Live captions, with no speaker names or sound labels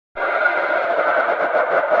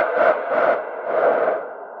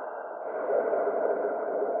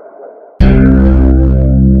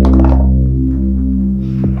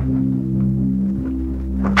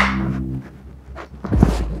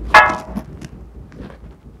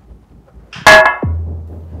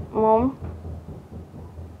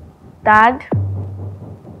Dad?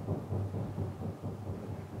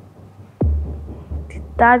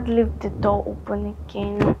 Did Dad leave the door open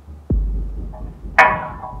again?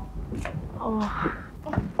 Oh.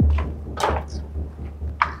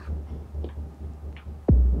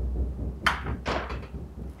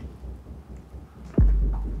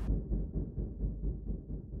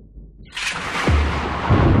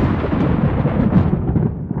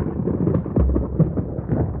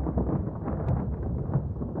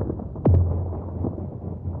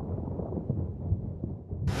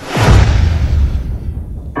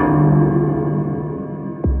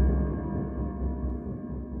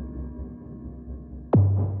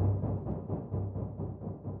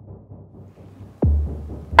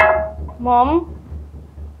 Mom?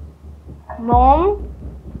 Mom?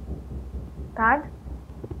 Dad?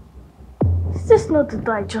 Is this not the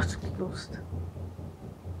door I just closed?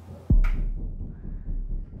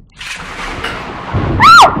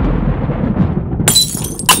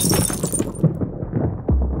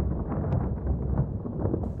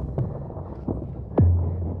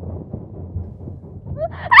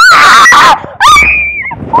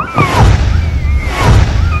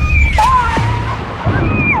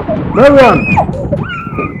 Mariam!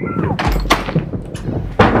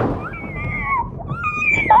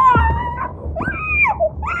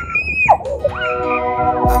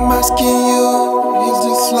 I'm asking you, is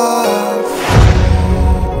this love?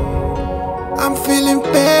 I'm feeling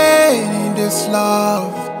pain in this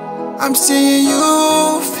love. I'm seeing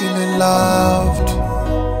you feeling loved.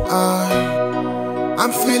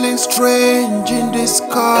 I'm feeling strange in this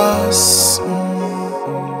cause.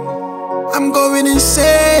 I'm going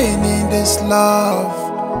insane in this love,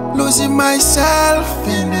 losing myself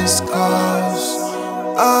in this cause.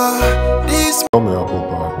 This. Tell me, apple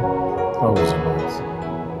pie, how was the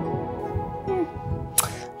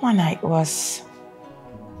night? My night was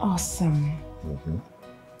awesome.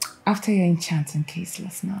 After your enchanting kiss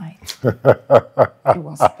last night, it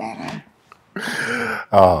was better.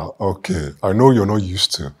 Okay. I know you're not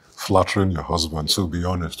used to flattering your husband, so be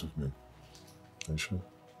honest with me. Are you sure?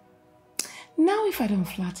 Now if I don't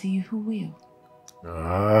flatter you, who will?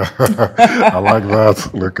 I like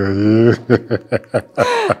that. Look at you.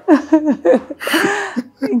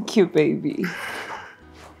 Thank you, baby.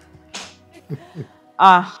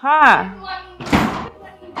 Aha.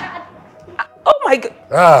 Oh my God.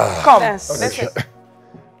 Come. Okay.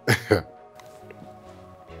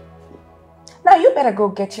 Now you better go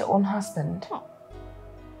get your own husband.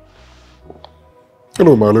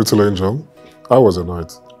 Hello, my little angel. How was the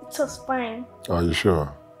night? It was fine. Are you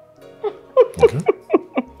sure? Okay.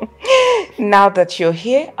 Now that you're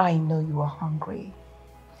here, I know you are hungry.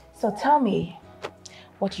 So tell me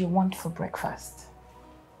what you want for breakfast.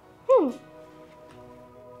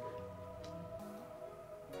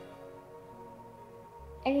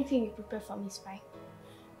 Anything you prepare for me is fine.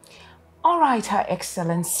 All right, Her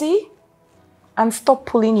Excellency. And stop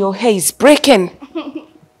pulling your hair, it's breaking.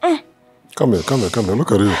 Come here.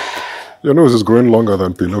 Look at you. Your nose is growing longer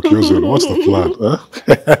than Pinocchio's. What's the plan? Huh?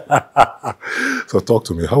 So talk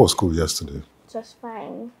to me. How was school yesterday? Just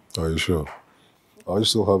fine. Are you sure? Are you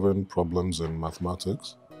still having problems in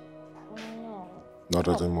mathematics? No. Not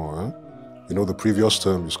anymore, huh? You know, the previous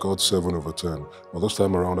term you scored 7 over 10. But this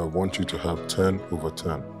time around, I want you to have 10 over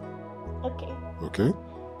 10. Okay. Okay?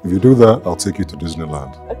 If you do that, I'll take you to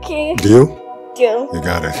Disneyland. Okay. Deal? Deal. You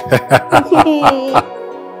got it.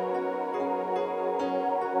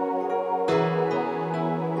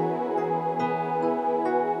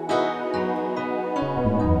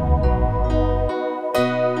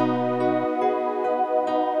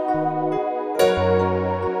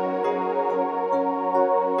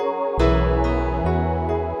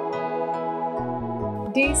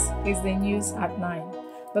 This is the news at 9.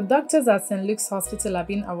 The doctors at St. Luke's Hospital are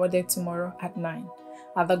being awarded tomorrow at 9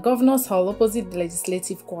 at the Governor's Hall opposite the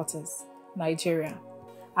Legislative Quarters, Nigeria.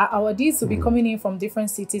 Our awardees will be coming in from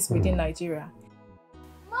different cities within Nigeria.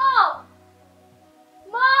 Mom!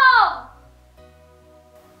 Mom!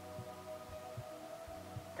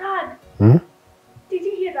 Dad! Did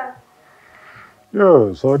you hear that?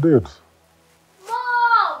 Yes, I did.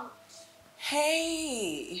 Mom!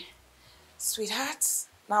 Hey, sweetheart.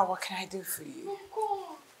 Now what can I do for you?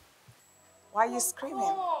 Why are you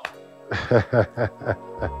screaming?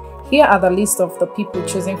 Here are the list of the people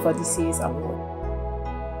chosen for this year's award.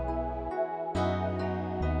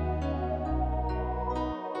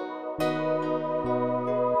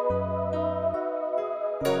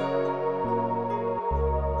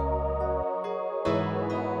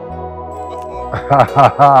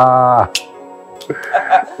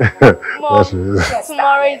 Mom,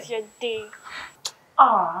 tomorrow is your day.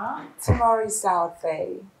 Tomorrow is our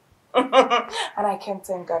day. And I can't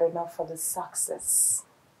thank God enough for the success.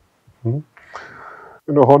 You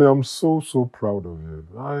know, honey, I'm so proud of you.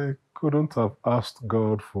 I couldn't have asked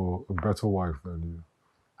God for a better wife than you.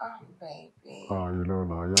 Oh, baby. Oh, you know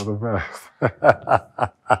now, you're the best.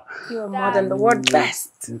 You're more than the word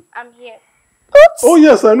best. I'm here. Oops. Oh,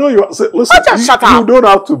 yes, I know you are. Listen, you don't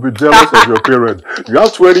have to be jealous of your parents. You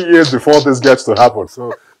have 20 years before this gets to happen.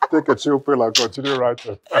 So take a chill pill and continue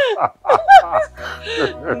writing.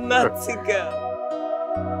 Naughty girl.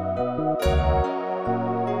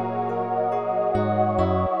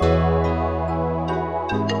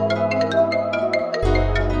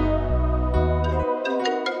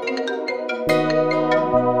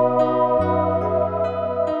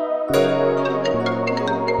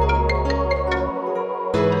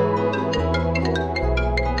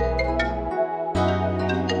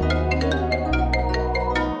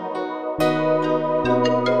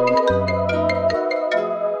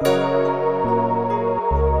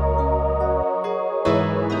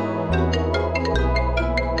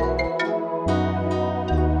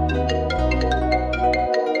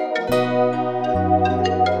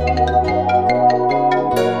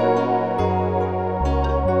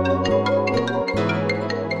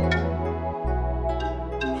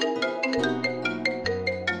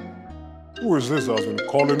 Who is this that has been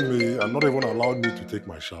calling me and not even allowing me to take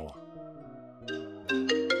my shower?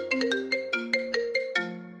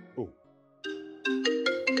 Oh.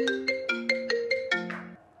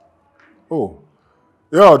 Oh.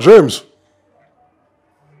 Yeah, James.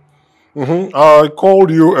 I called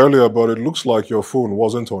you earlier, but it looks like your phone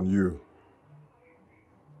wasn't on you.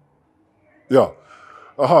 Yeah.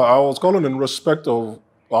 I was calling in respect of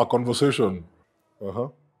our conversation.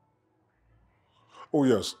 Oh,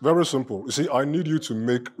 yes. Very simple. You see, I need you to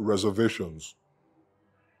make reservations.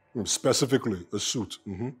 Specifically, a suit.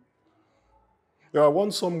 Yeah, I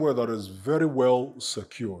want somewhere that is very well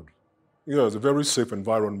secured. Yeah, it's a very safe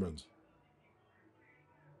environment.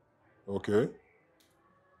 Okay.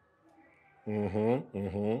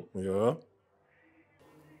 Yeah.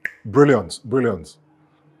 Brilliant, brilliant.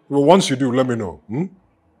 Well, once you do, let me know.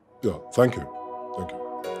 Yeah, thank you. Thank you.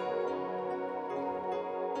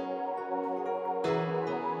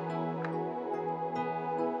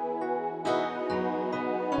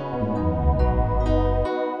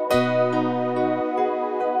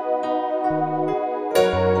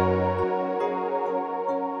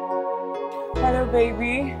 Hello,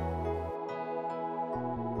 baby.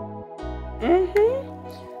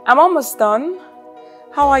 I'm almost done.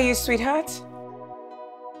 How are you, sweetheart?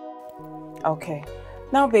 Okay.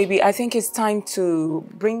 Now, baby, I think it's time to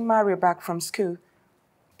bring Mary back from school.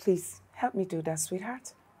 Please, help me do that,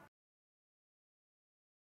 sweetheart.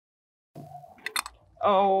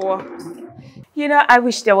 Oh, you know, I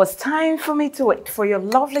wish there was time for me to wait for your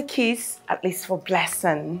lovely kiss, at least for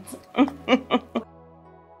blessing.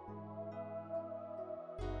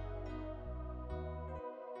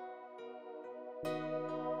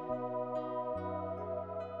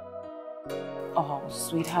 Oh,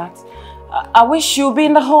 sweetheart, I wish you'd be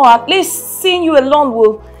in the hall. At least seeing you alone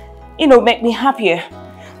will, make me happier.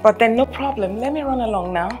 But then no problem. Let me run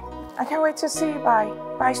along now. I can't wait to see you. Bye.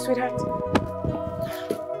 Bye, sweetheart.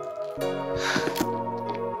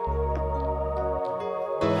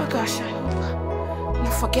 Oh gosh, I hope I'm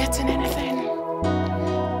not forgetting anything.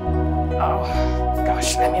 Oh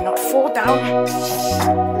gosh, let me not fall down.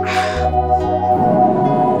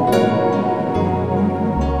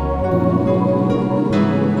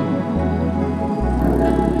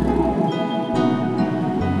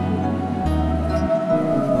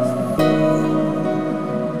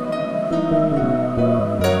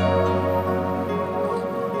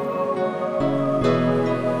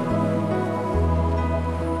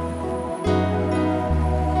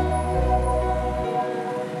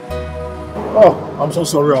 Oh, I'm so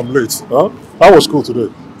sorry I'm late. Huh? How was school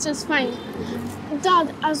today? Just fine.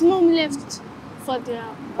 Dad, has Mom left for the...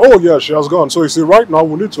 Oh, yeah, she has gone. So you see, right now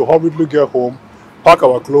we need to hurriedly get home, pack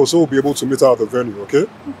our clothes, so we'll be able to meet her at the venue, okay?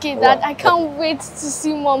 Okay, Dad, I can't wait to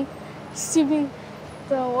see Mom receiving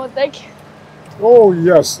the award. Oh,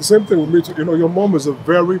 yes. Same thing with me too. You know, your mom is a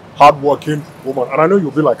very hardworking woman, and I know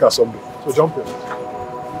you'll be like her someday. So jump in.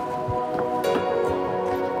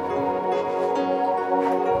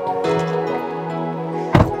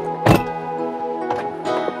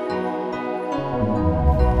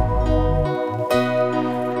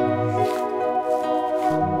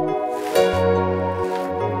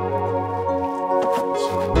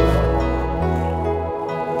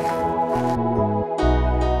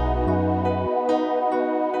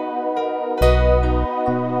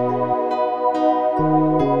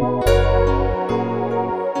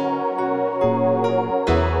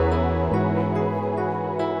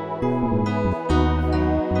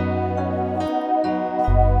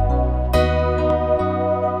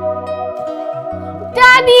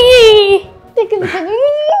 Daddy! Take a look at me.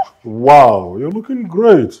 Wow, you're looking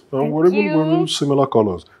great. And we're even wearing similar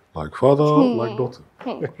colors. Like father, like daughter.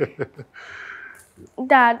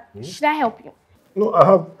 Dad, should I help you? No, I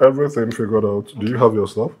have everything figured out. Do you have your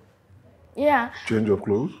stuff? Yeah. Change your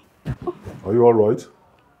clothes? Are you alright?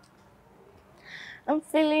 I'm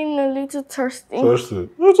feeling a little thirsty. Thirsty?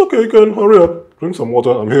 It's okay, you can hurry up. Drink some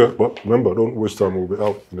water, I'm here. But remember, don't waste time, we'll be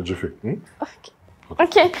out in a jiffy.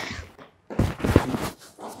 Okay.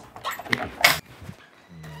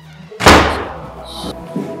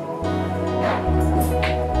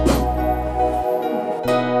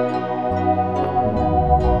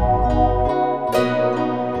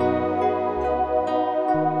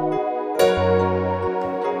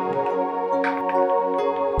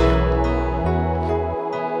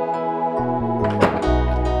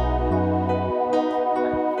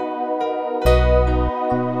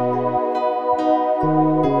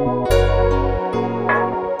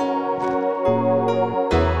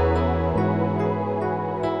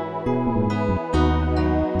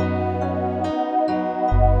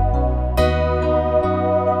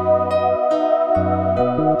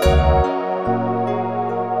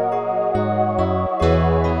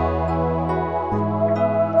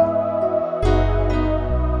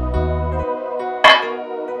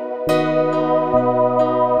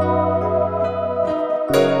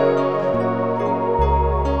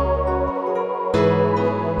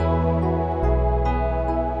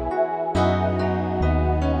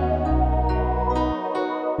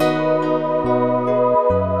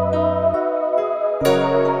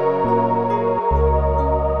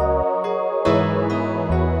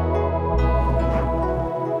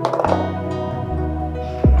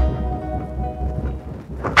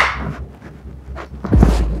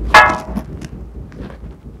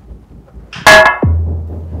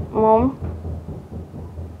 Mom?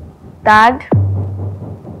 Dad?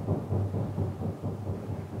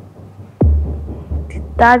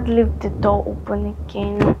 Did Dad leave the door open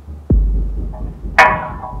again?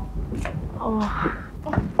 Oh.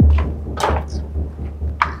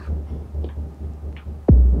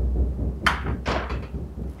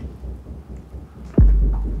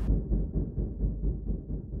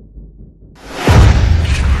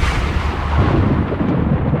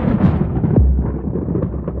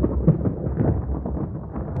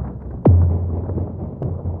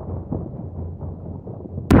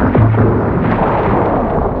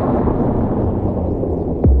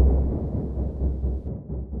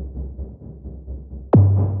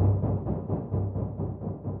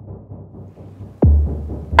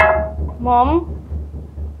 Mom?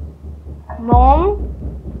 Mom?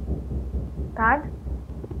 Dad?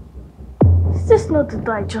 Is this not the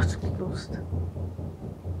door I just closed?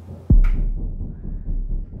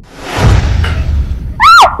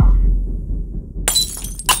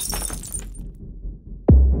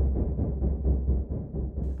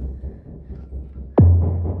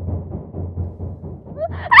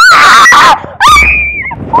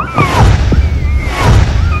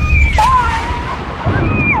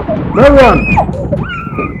 No one!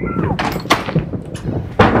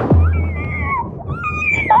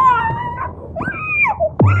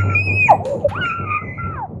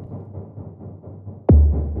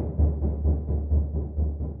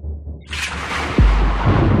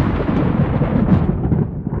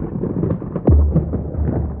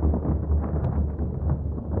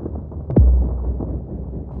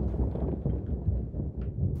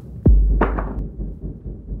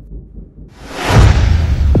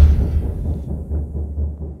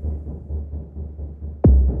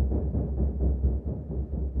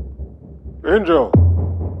 Angel!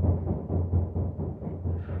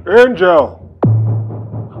 Angel!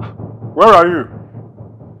 Where are you?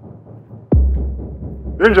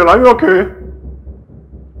 Angel, are you okay?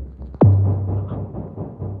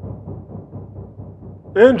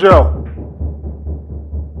 Angel!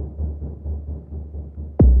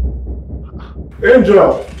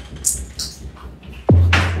 Angel!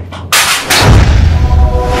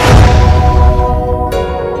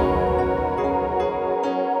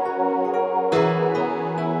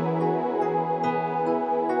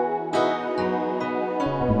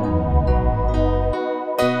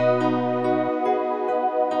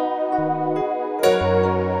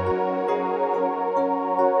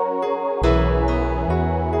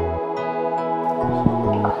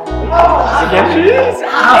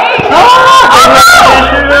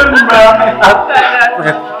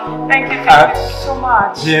 Thank you so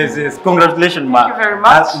much. Yes. Congratulations, ma. Thank you very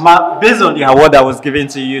much. Ma, based on the award that was given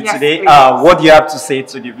to you today, what do you have to say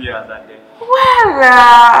to the viewers out there?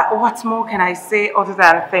 Well, what more can I say other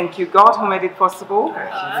than thank you, God, who made it possible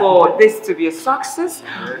for this to be a success.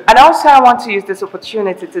 And also, I want to use this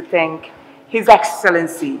opportunity to thank His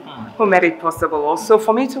Excellency, who made it possible also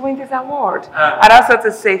for me to win this award. And also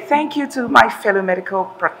to say thank you to my fellow medical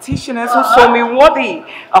practitioners who saw me worthy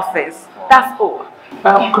of this. That's all.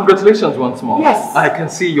 Congratulations once more. Yes. I can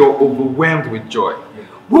see you're overwhelmed with joy.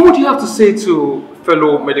 What would you have to say to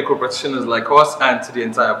fellow medical practitioners like us and to the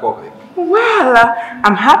entire public? Well,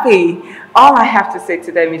 I'm happy. All I have to say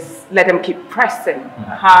to them is let them keep pressing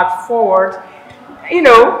hard forward. You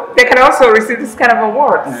know, they can also receive this kind of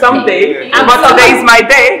award someday, but today is my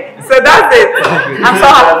day, so that's it. I'm so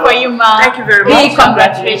happy for you, Ma. Thank you very much. Big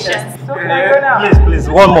congratulations. So can I go now? Please,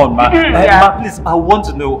 one more, Ma. Ma, please, I want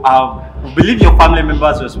to know, we believe your family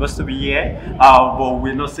members were supposed to be here, but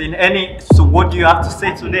we're not seeing any, so what do you have to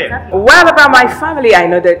say to them? Well, about my family, I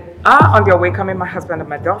know that on their way coming, my husband and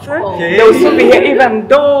my daughter. Okay. They will soon be here, even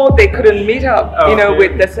though they couldn't meet up, you know,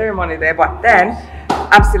 with the ceremony there, but then,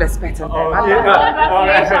 I'm still expecting them. Can Can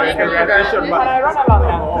I run along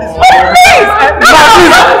now?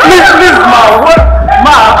 Please, Ma, what?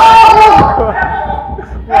 Ma!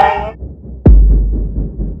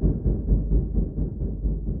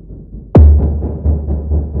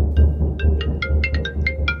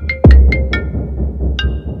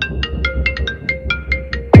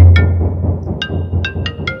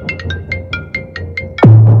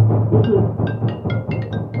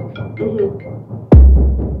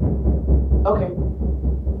 Okay.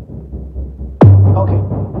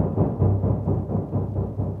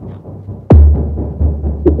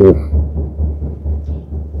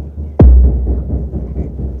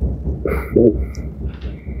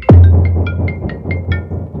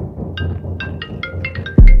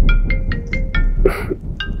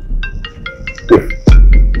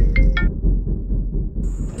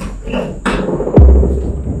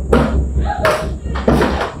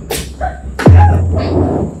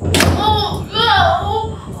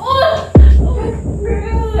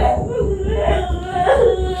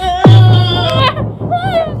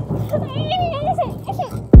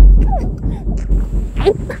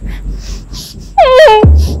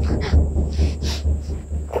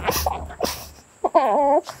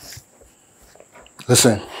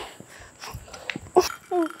 Listen.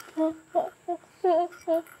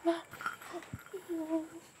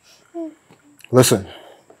 Listen.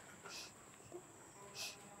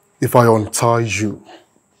 If I untie you,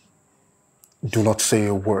 do not say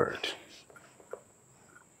a word.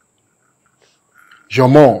 Your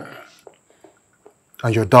mom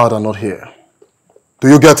and your dad are not here. Do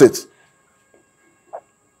you get it?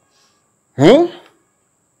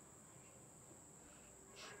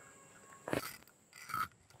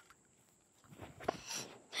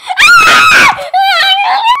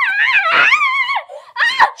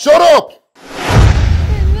 Shut up!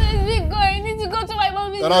 I need to go to my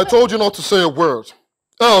mom. And I told you not to say a word,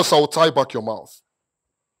 else I will tie back your mouth.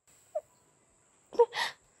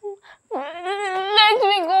 Let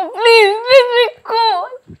me go, please. Let me go.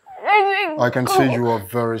 Let me go. I can see you are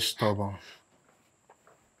very stubborn.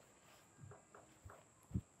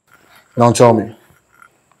 Now tell me,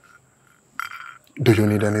 do you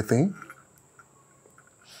need anything?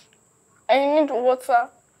 I need water.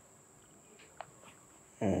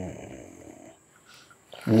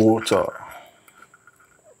 Water.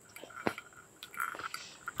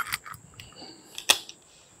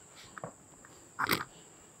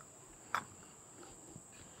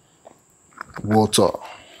 Water.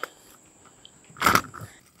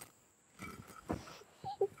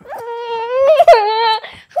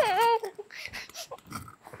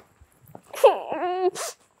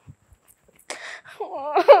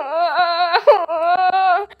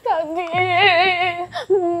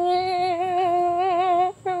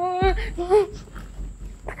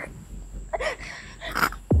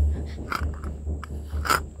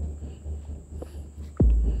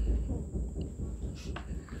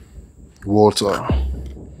 Water.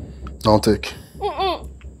 Now take. Tell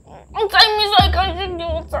me so I can drink the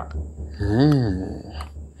water.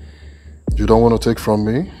 You don't want to take from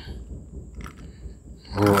me?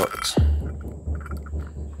 All right.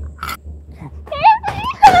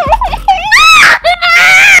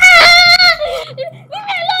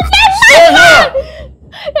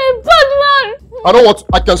 I don't want.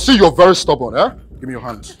 I can see you're very stubborn, eh? Give me your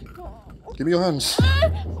hands. Give me your hands.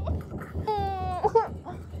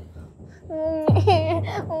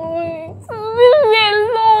 Leave me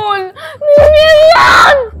alone. Leave me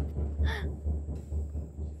alone.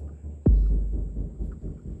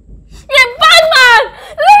 You're a bad man.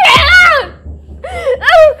 Leave me alone.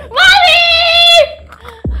 Mommy!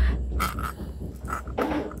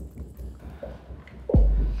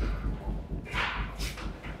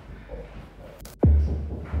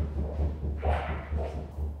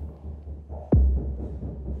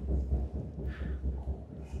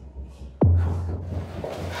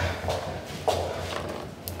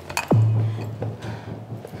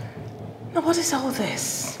 Now, what is all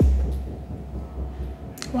this?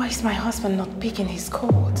 Why is my husband not picking his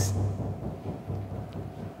calls?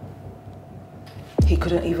 He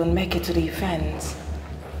couldn't even make it to the event.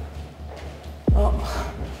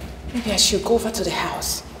 Oh, maybe I should go over to the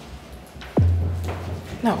house.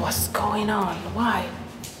 Now, what's going on? Why?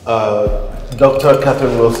 Dr.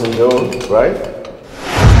 Catherine Wilson-Jones, right?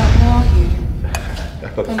 Who are you?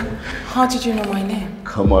 And how did you know my name?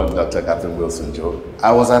 Come on, Dr. Catherine Wilson-Jones.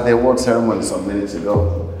 I was at the award ceremony some minutes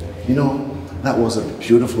ago. You know, that was a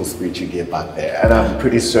beautiful speech you gave back there, and I'm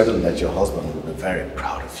pretty certain that your husband will be very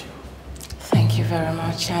proud of you. Thank you very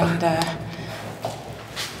much, and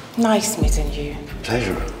nice meeting you.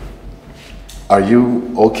 Pleasure. Are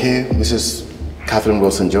you okay, Mrs. Catherine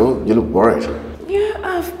Wilson-Jones? You look worried. Yeah,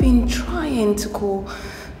 I've been trying to call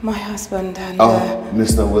my husband and... Oh,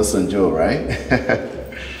 Mr. Wilson-Jones, right?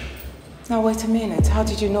 Now, wait a minute. How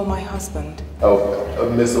did you know my husband? Oh,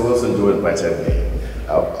 Mr. Wilson-Jones invited me.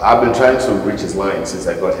 I've been trying to reach his line since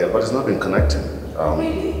I got here, but it's not been connecting.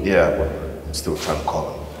 Really? Yeah, but I'm still trying to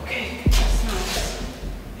call him. Okay, that's nice.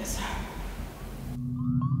 Yes, sir.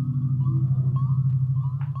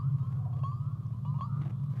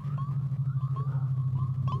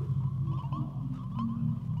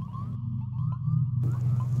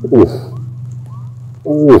 Oof.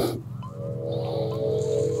 Oof.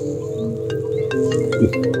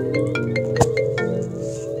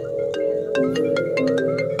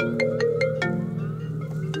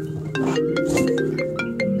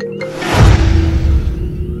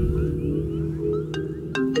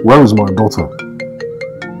 Where is my daughter?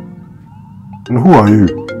 And who are you?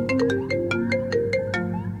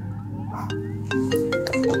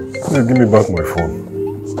 Hey, give me back my phone.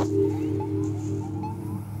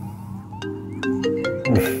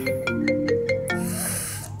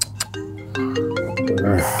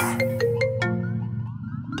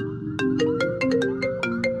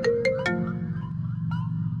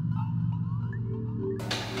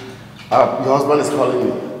 Your husband is calling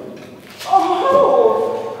me.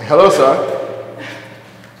 Oh! Hello, sir.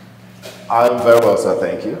 I'm very well, sir,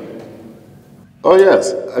 thank you. Oh,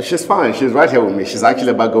 yes, she's fine. She's right here with me. She's actually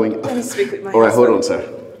about going... Let me speak with my All right, husband. hold on, sir.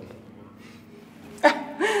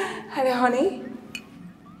 Hello, honey.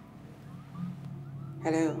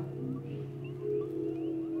 Hello.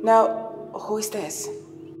 Now, who is this?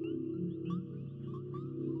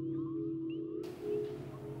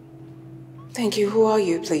 Thank you. Who are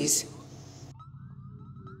you, please?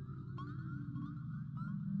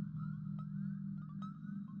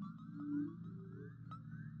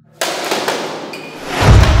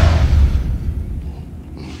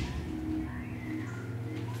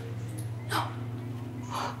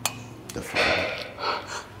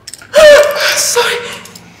 Sorry.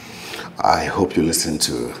 I hope you listen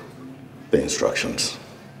to the instructions.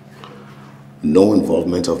 No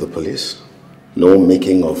involvement of the police, no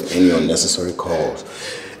making of any unnecessary calls.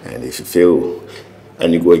 And if you fail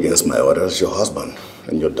and you go against my orders, your husband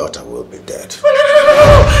and your daughter will be dead.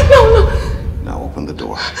 No. Now open the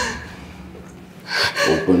door.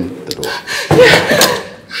 Open the door. Yeah.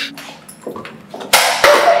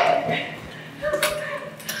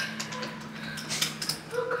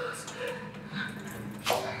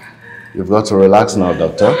 You've got to relax now,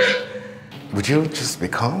 doctor. Would you just be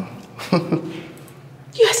calm?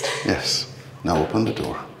 Yes. Yes. Now open the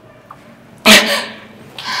door.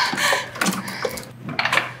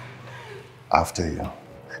 After you.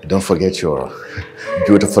 Don't forget your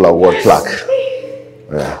beautiful award plaque.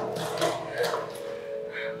 Yeah.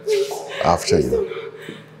 After you.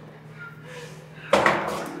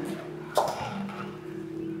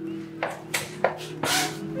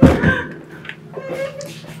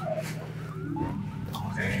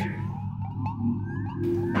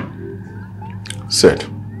 Sit.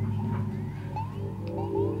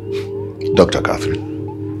 Dr.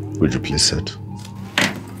 Catherine, would you please sit?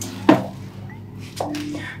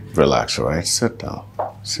 Relax, all right? Sit down.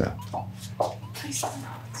 Sit. Please do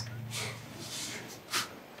not.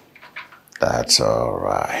 That's all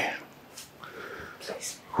right.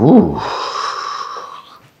 Please. Whew.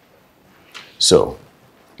 So,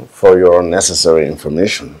 for your necessary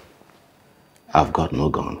information, I've got no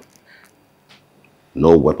gun,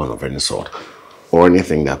 no weapon of any sort, or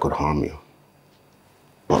anything that could harm you.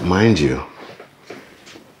 But mind you,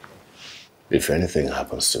 if anything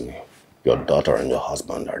happens to me, your daughter and your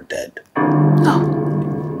husband are dead.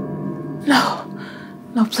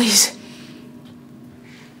 No, please.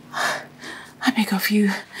 I beg of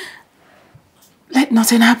you, let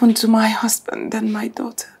nothing happen to my husband and my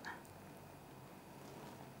daughter.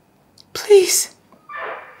 Please.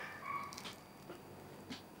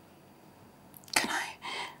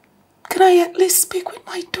 Can can I at least speak with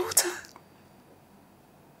my daughter?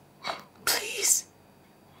 Please.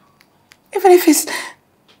 Even if it's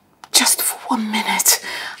just for 1 minute.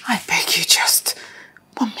 I beg you, just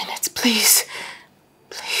 1 minute, please.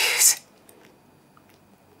 Please.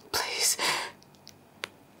 Please.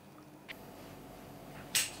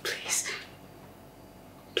 Please.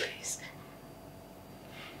 Please.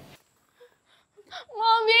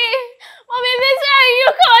 Mommy! Mommy, please, you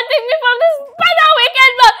can't take me from this better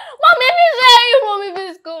wicked man! Mommy, please, Mommy,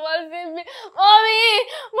 please, come and save me! Mommy!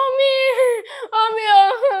 Mommy! Mommy!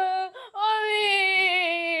 Mommy!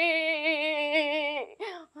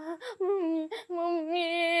 Mommy!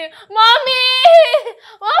 Mommy!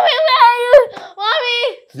 Mommy, where are you? Mommy!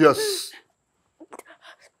 Yes.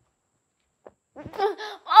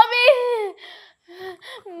 Mommy!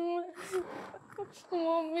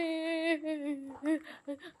 Mommy!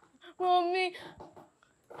 Mommy!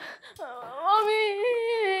 Mommy!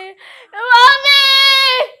 Mommy!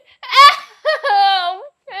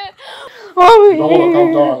 Mommy! You don't want to calm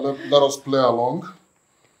down and let us play along?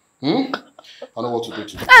 Hmm? I know what to do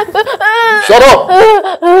today. Shut up!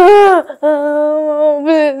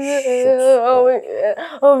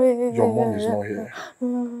 Your mom is not here.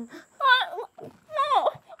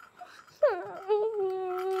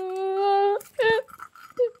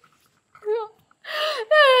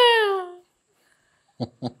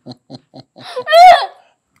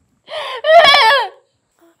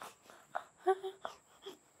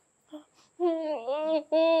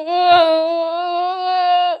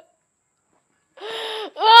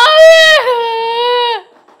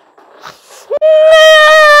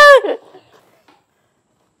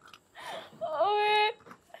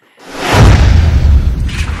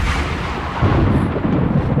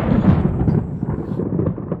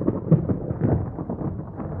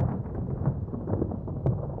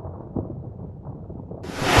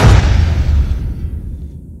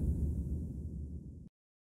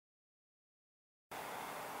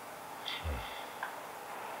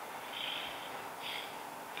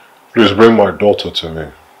 Please bring my daughter to me.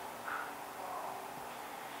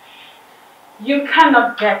 You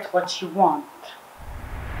cannot get what you want.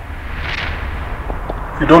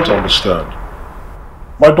 You don't understand.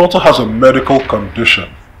 My daughter has a medical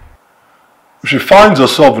condition. If she finds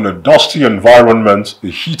herself in a dusty environment, a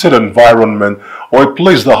heated environment, or a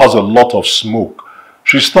place that has a lot of smoke,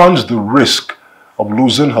 she stands the risk of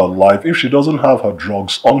losing her life if she doesn't have her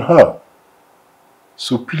drugs on her.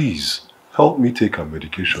 So please, help me take her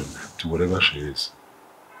medication to wherever she is.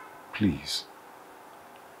 Please.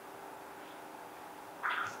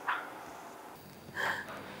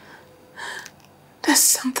 There's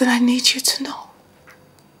something I need you to know.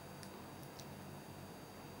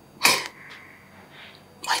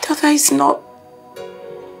 My daughter is not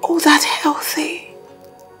all that healthy.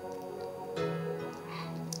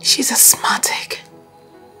 She's asthmatic.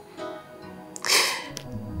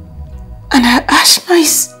 And her asthma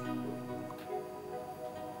is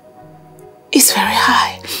very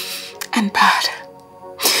high and bad,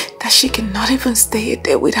 that she cannot even stay a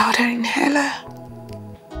day without her inhaler.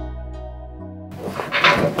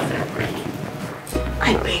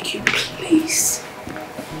 I beg you, please,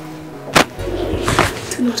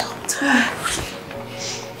 do not hold her.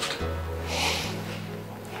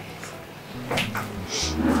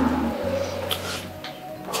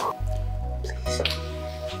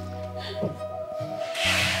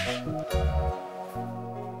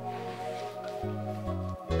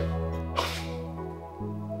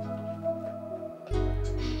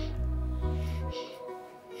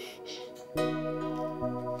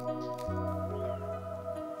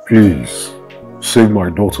 Please, save my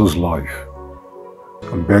daughter's life.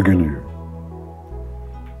 I'm begging you.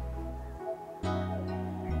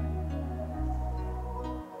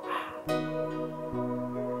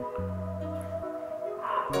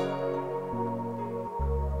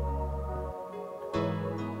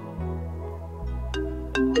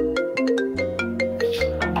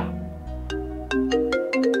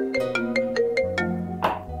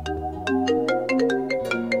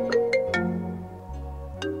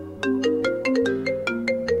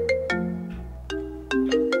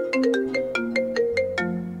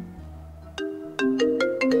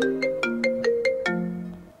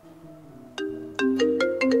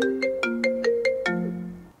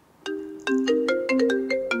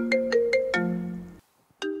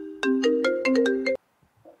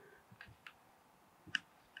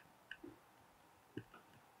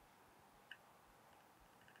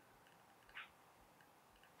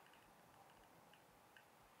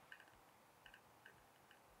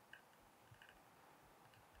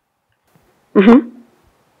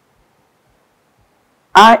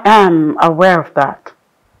 I am aware of that.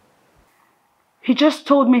 He just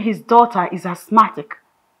told me his daughter is asthmatic.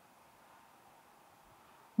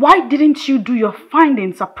 Why didn't you do your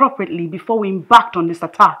findings appropriately before we embarked on this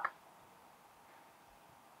attack?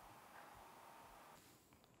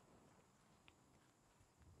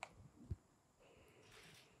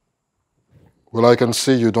 Well, I can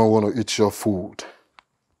see you don't want to eat your food.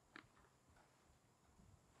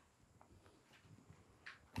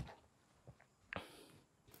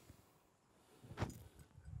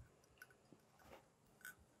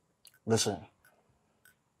 Listen.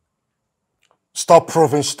 Stop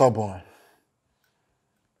proving stubborn,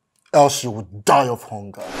 else you would die of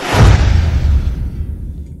hunger.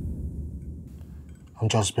 I'm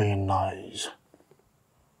just being nice.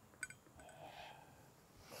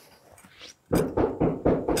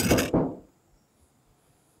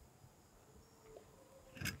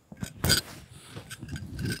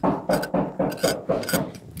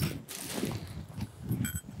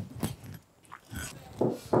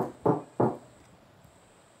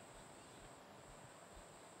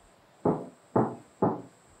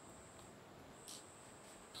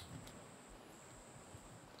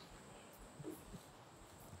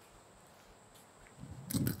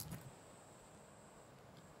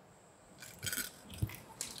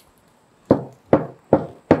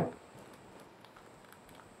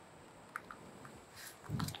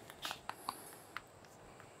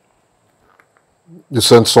 You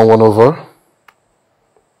sent someone over?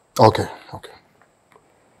 Okay, okay.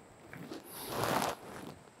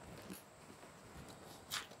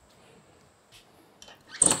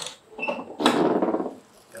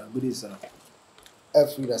 Yeah, good day, sir.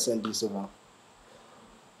 F3 sent this over.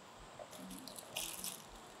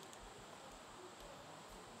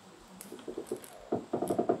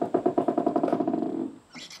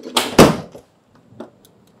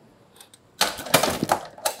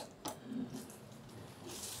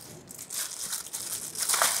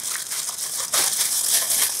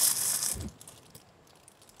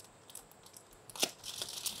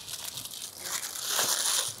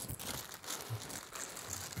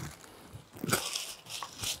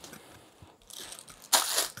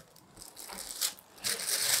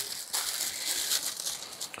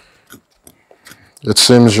 It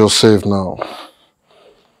seems you're safe now.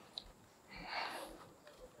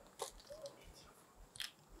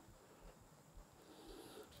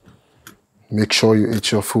 Make sure you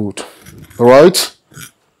eat your food. All right?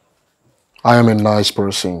 I am a nice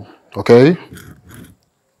person, okay?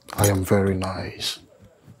 I am very nice.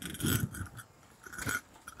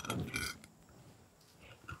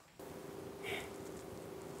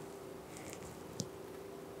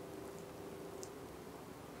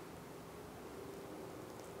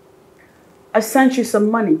 I sent you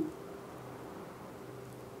some money.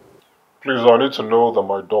 Please, I need to know that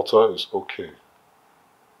my daughter is okay.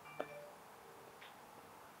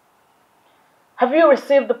 Have you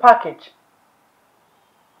received the package?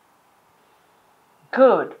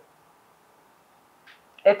 Good.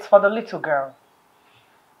 It's for the little girl.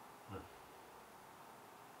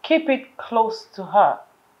 Keep it close to her.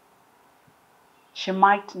 She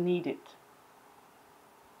might need it.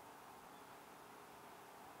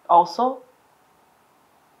 Also,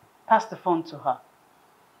 pass the phone to her.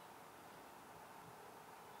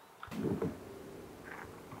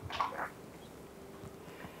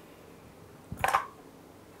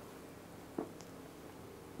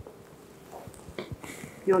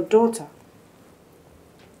 Your daughter.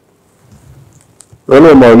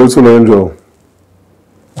 Hello, my little angel.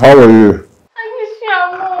 How are you? I miss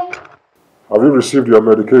you, Mom. Have you received your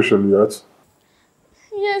medication yet?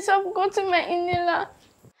 Yes, I've gotten my inhaler.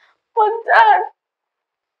 But Dad,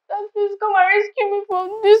 please come and rescue me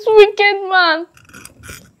from this wicked man.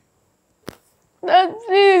 Dad,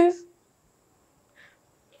 please.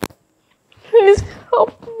 Please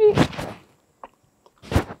help me.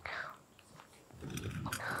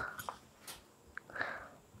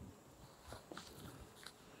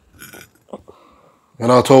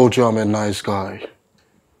 And I told you I'm a nice guy.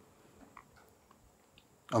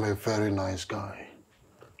 I'm a very nice guy.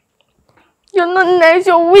 You're not nice,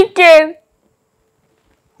 you're wicked.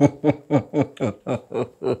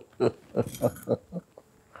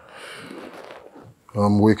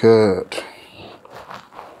 I'm wicked.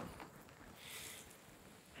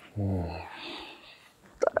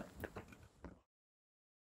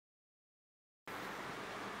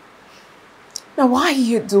 Now, why are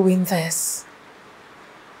you doing this?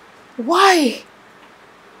 Why?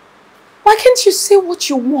 Why can't you say what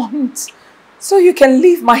you want so you can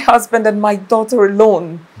leave my husband and my daughter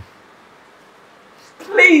alone?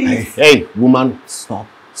 Please. Hey, woman, stop.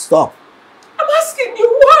 Stop. I'm asking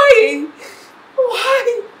you Why?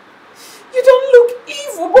 Why? You don't look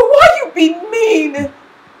evil, but why you being mean?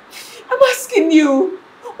 I'm asking you,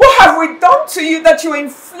 what have we done to you that you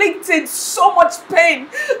inflicted so much pain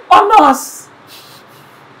on us?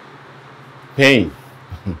 Pain?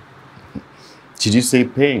 Did you say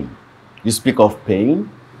pain? You speak of pain?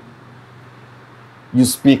 You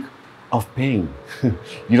speak of pain.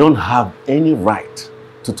 You don't have any right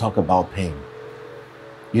to talk about pain.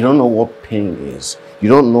 You don't know what pain is. You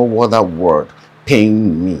don't know what that word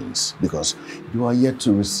pain means, because you are yet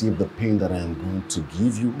to receive the pain that I am going to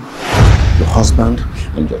give you, your husband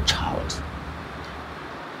and your child.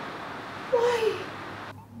 Why?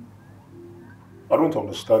 I don't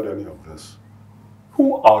understand any of this.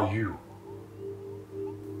 Who are you?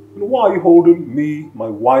 And why are you holding me, my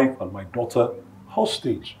wife and my daughter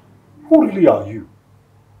hostage? Who really are you?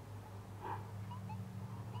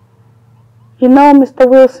 You know, Mr.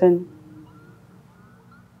 Wilson,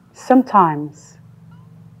 sometimes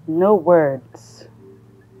no words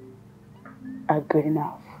are good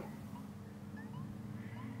enough.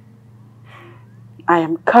 I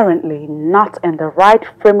am currently not in the right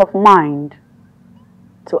frame of mind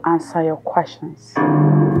to answer your questions.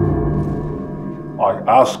 I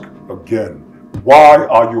ask again, why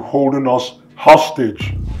are you holding us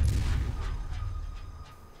hostage?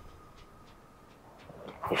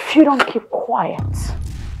 If you don't keep quiet,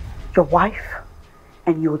 your wife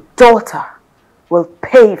and your daughter will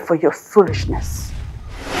pay for your foolishness.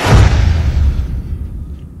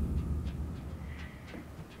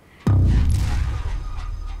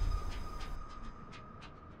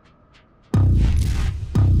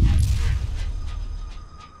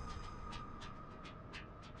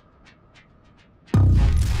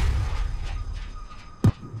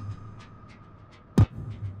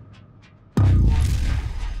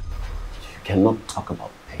 You cannot talk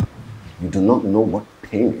about pain. You do not know what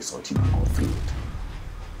pain is until you go through it.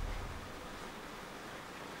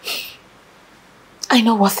 I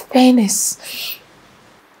know what pain is.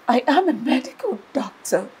 I am a medical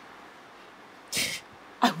doctor.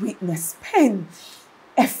 I witness pain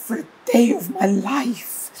every day of my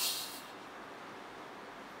life.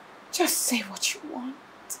 Just say what you want.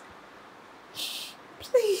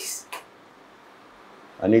 Please.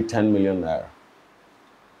 I need 10 million naira.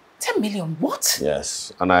 10 million what?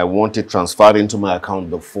 Yes, and I want it transferred into my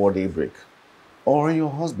account before daybreak. Or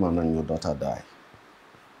your husband and your daughter die.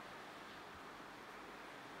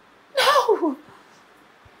 No!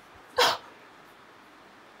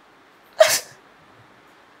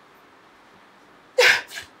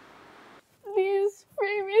 Please,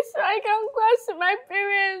 free me so I can go to my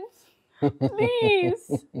parents. Please.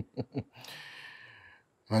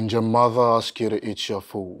 And your mother asked you to eat your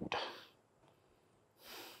food.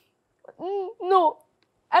 No,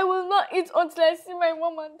 I will not eat until I see my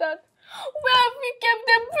mom and dad. Where have you kept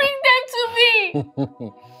them? Bring them to me.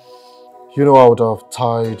 You know I would have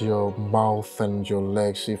tied your mouth and your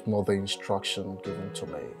legs if not the instruction given to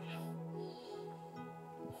me.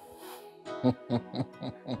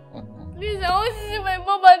 Please, I want to see my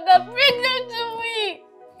mom and dad. Bring them to me.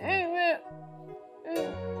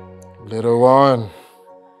 Little one,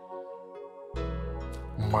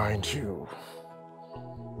 mind you,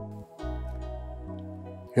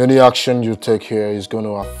 any action you take here is going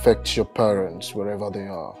to affect your parents wherever they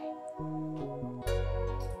are.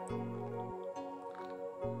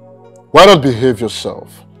 Why not behave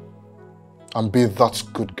yourself and be that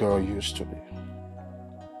good girl you used to be?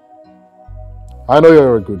 I know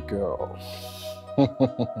you're a good girl.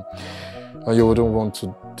 And you wouldn't want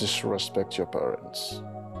to disrespect your parents.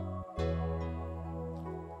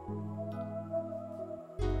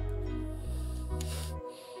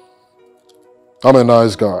 I'm a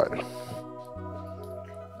nice guy.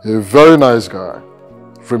 A very nice guy.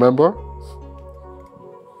 Remember?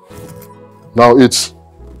 Now it's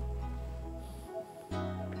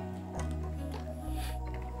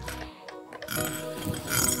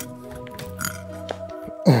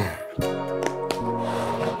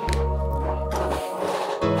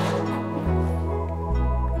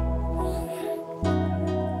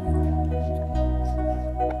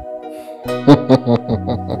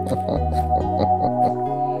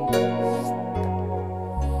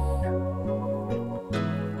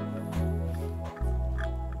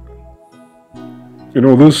You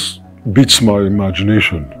know, this beats my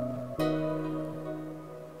imagination.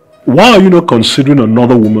 Why are you not considering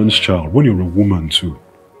another woman's child when you're a woman too?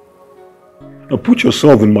 Now put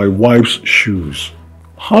yourself in my wife's shoes.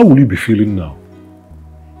 How will you be feeling now?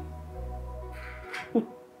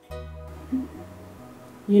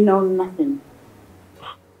 You know nothing.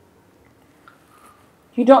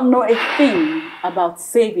 You don't know a thing about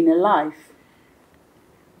saving a life.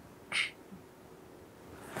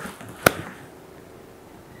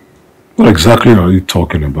 What exactly are you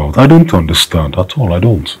talking about? I don't understand at all, I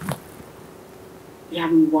don't. You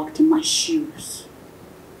haven't walked in my shoes,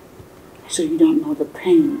 so you don't know the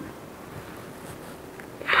pain.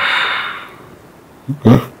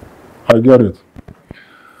 Okay, I get it.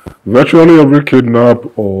 Virtually every kidnap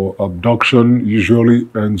or abduction usually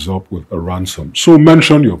ends up with a ransom. So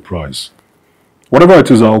mention your price. Whatever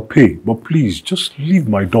it is, I'll pay. But please, just leave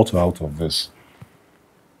my daughter out of this.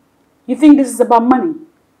 You think this is about money?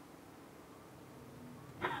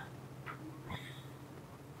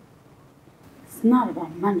 It's not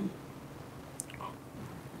about money.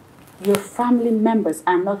 Your family members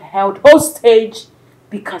are not held hostage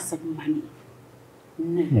because of money.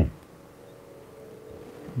 No.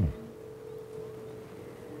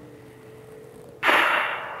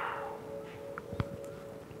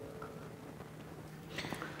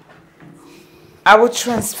 I will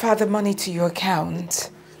transfer the money to your account.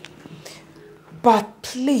 But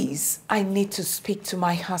please, I need to speak to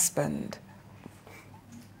my husband.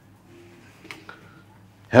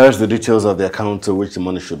 Here's the details of the account to which the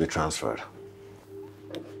money should be transferred.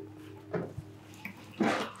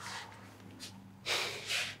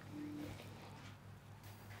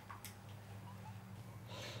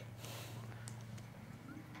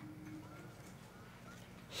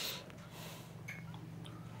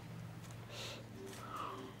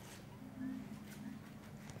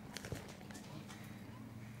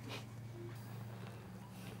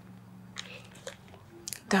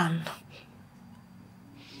 Done.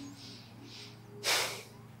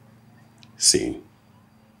 See.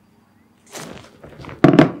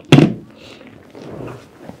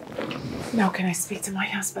 Now can I speak to my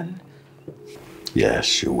husband?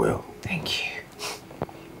 Yes, you will. Thank you.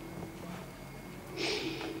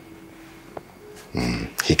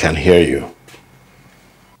 He can hear you.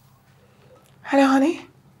 Hello, honey.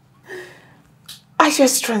 I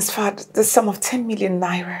just transferred the sum of 10 million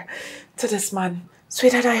naira to this man.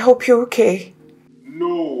 Sweetheart, I hope you're okay.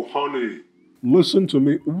 No, honey. Listen to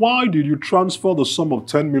me. Why did you transfer the sum of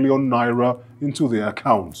 10 million naira into the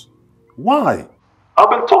account? Why? I've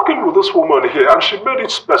been talking with this woman here and she made it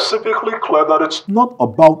specifically clear that it's not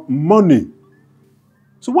about money.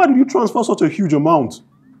 So why did you transfer such a huge amount?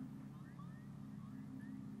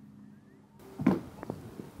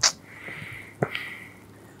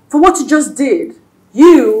 For what you just did,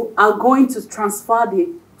 you are going to transfer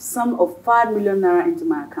the sum of 5 million naira into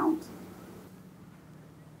my account.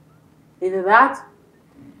 Either that,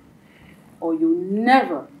 or you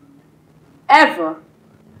never, ever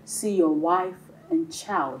see your wife and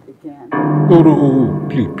child again. No,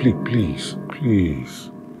 please.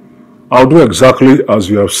 I'll do exactly as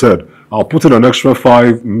you have said. I'll put in an extra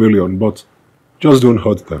 5 million, but just don't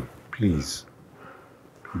hurt them, please.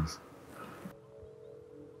 Please.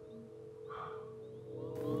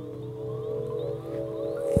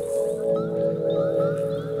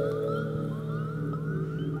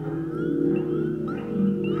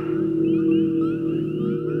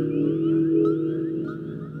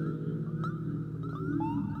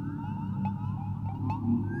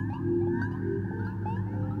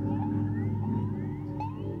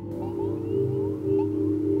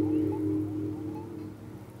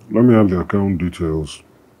 Let me have the account details.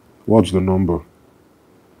 What's the number?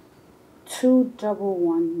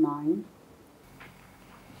 2119.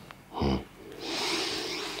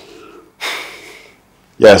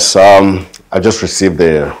 Yes, I just received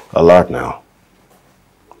the alert now.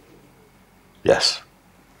 Yes.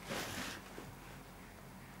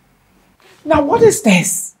 Now what is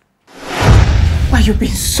this? Why you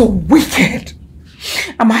being so wicked?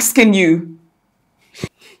 I'm asking you.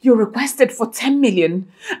 You requested for 10 million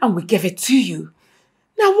and we gave it to you.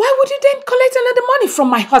 Now why would you then collect another money from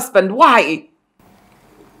my husband? Why?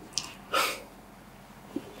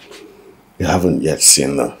 You haven't yet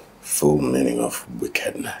seen the full meaning of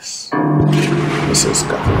wickedness, Mrs.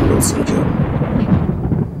 Catherine Wilson.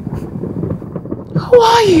 Who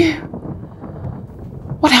are you?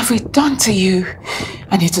 What have we done to you?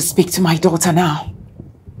 I need to speak to my daughter now.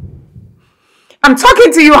 I'm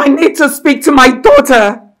talking to you. I need to speak to my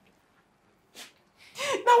daughter.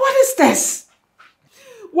 Now what is this?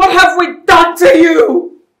 What have we done to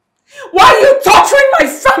you? Why are you torturing my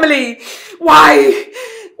family? Why?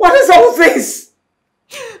 What is all this?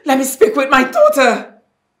 Let me speak with my daughter.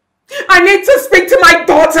 I need to speak to my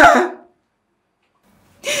daughter.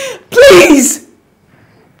 Please.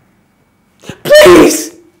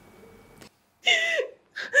 Please.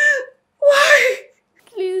 Why?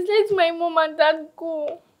 Please let my mom and dad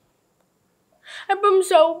go. I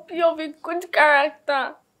promise I'll be of a good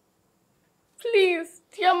character. Please,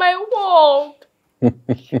 you're my world.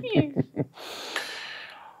 Please.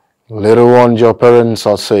 Little one, your parents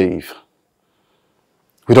are safe.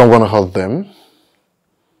 We don't want to hurt them.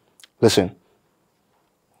 Listen,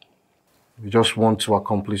 we just want to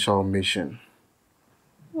accomplish our mission.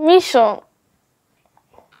 Mission?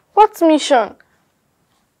 What mission?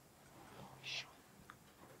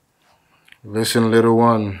 Listen, little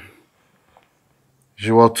one.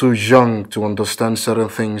 You are too young to understand certain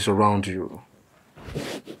things around you.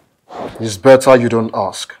 It's better you don't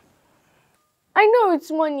ask. I know it's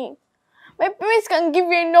money. My parents can give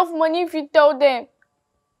you enough money if you tell them.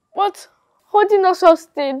 But holding us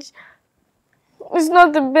hostage is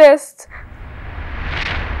not the best.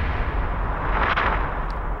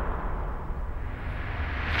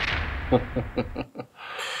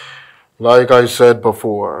 Like I said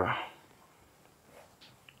before,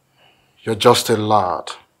 you're just a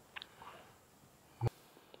lad.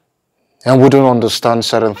 And we don't understand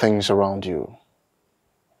certain things around you.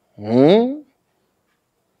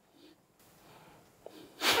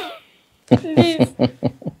 Please.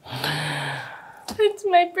 It's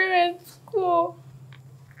my parents' school.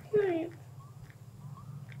 Please.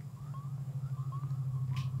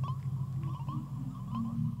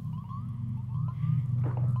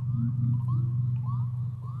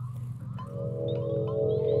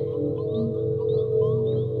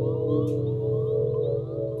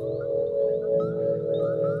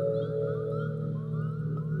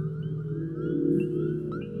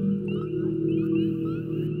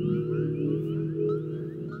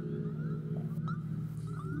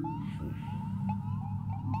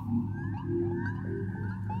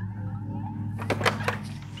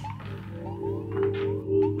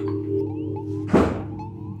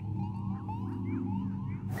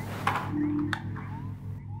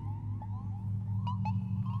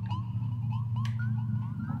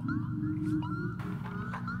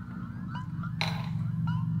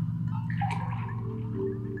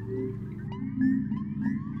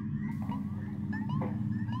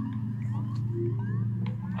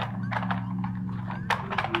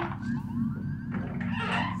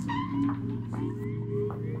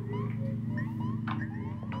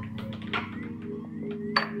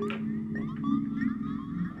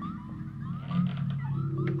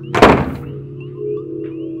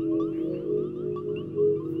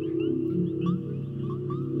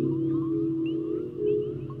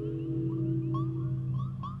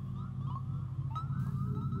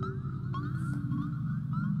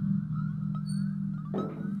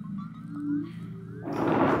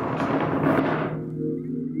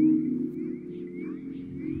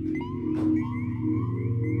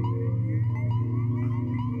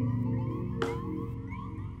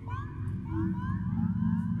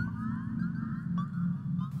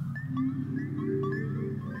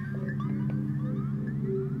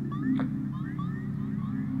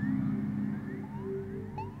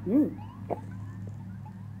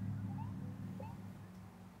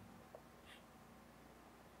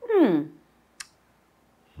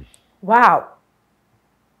 Wow.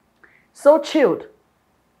 So chilled.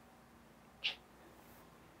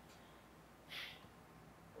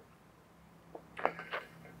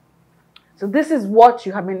 So this is what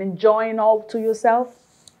you have been enjoying all to yourself?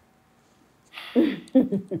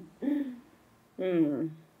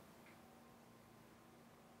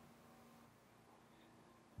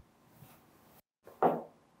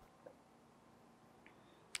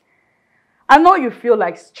 I know you feel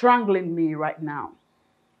like strangling me right now.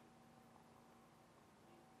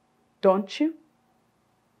 Don't you?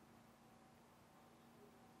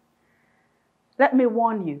 Let me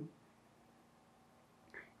warn you.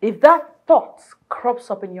 If that thought crops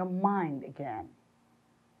up in your mind again,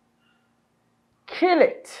 kill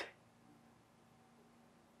it.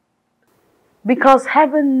 Because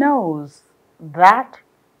heaven knows that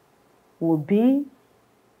will be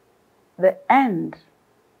the end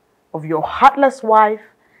of your heartless wife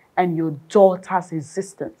and your daughter's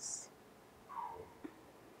existence.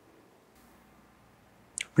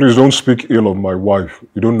 Please don't speak ill of my wife.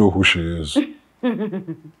 You don't know who she is.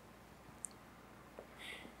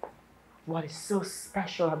 What is so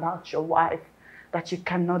special about your wife that you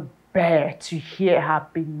cannot bear to hear her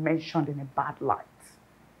being mentioned in a bad light?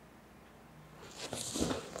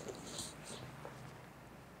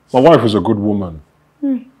 My wife is a good woman.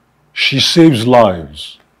 She saves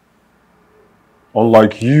lives.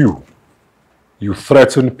 Unlike you, you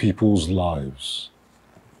threaten people's lives.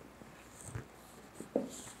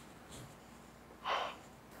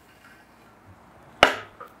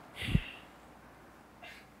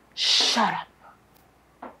 Shut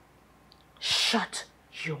up. Shut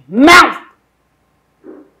mouth!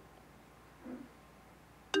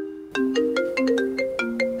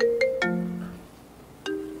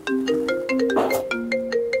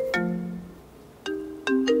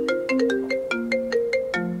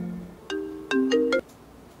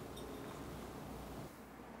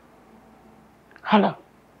 Hello.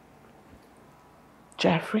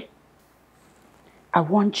 Jeffrey, I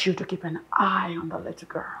want you to keep an eye on the little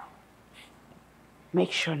girl.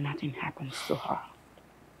 Make sure nothing happens to her.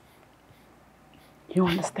 You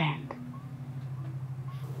understand?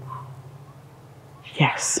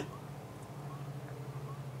 Yes.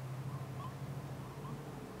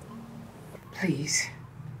 Please,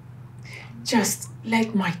 just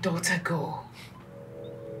let my daughter go.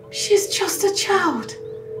 She's just a child.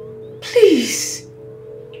 Please.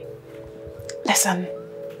 Listen,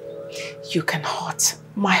 you can hurt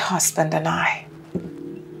my husband and I,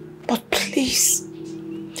 but please,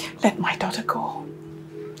 let my daughter go.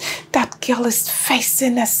 That girl is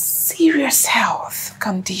facing a serious health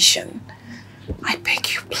condition. I beg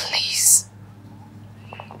you, please.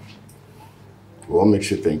 What makes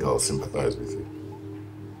you think I'll sympathize with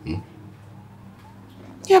you?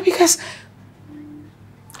 Yeah, because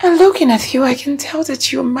and looking at you, I can tell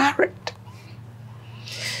that you're married.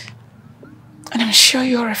 And I'm sure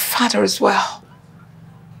you're a father as well.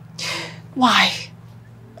 Why?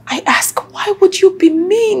 I ask, why would you be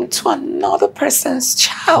mean to another person's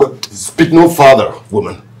child? But speak no further,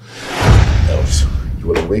 woman. Else, you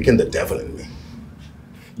will awaken the devil in me.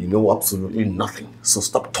 You know absolutely nothing, so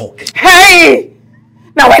stop talking. Hey!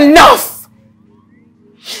 Now enough!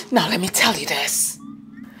 Now let me tell you this.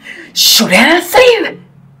 Should anything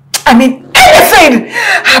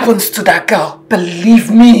happens to that girl, believe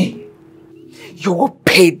me, you will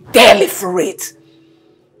pay dearly for it.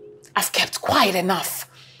 I've kept quiet enough.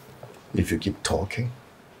 If you keep talking,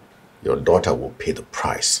 your daughter will pay the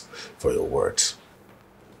price for your words.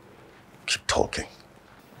 Keep talking.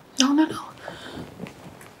 No.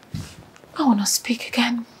 I want to speak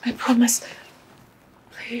again, I promise.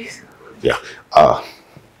 Please. Yeah,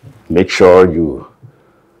 make sure you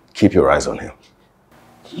keep your eyes on him.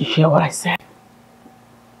 Did you hear what I said?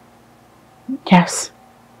 Yes.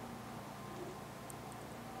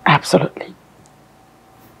 Absolutely.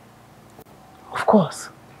 Of course.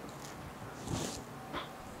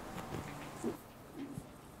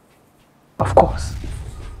 Of course.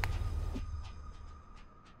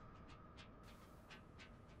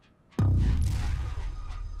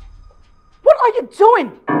 What are you doing?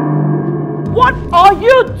 What are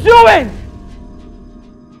you doing?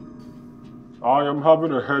 I am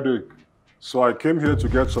having a headache, so I came here to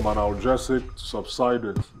get some analgesic to subside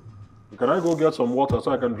it. Can I go get some water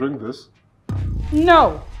so I can drink this?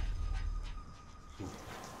 No.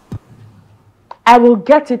 I will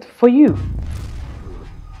get it for you.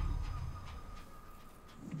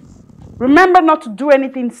 Remember not to do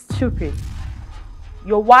anything stupid.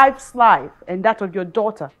 Your wife's life and that of your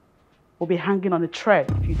daughter will be hanging on a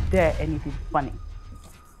thread if you dare anything funny.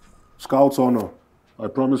 Scout's honor, I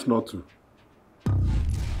promise not to.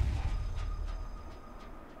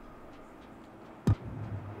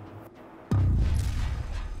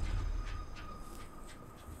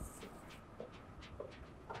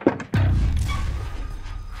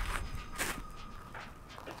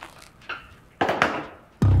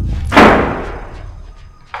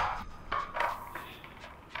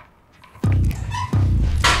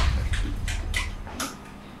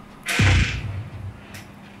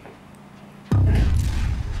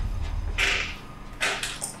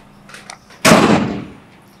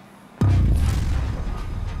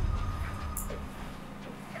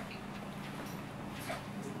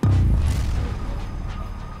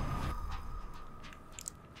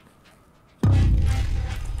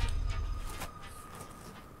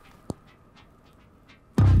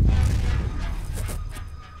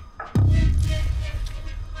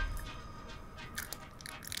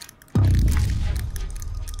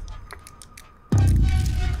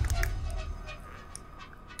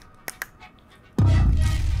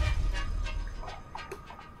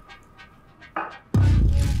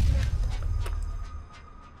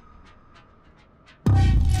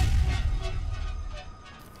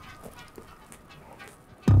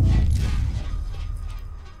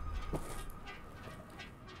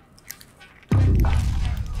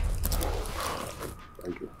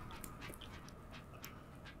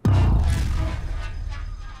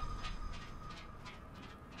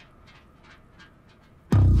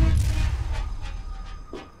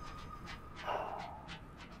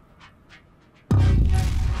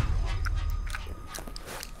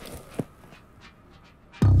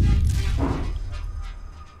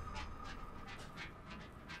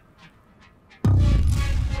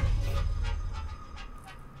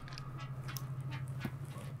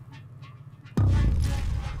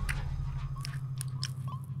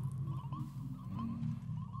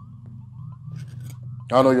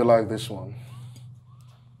 I know you like this one.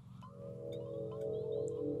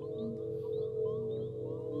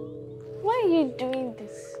 Why are you doing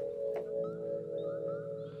this?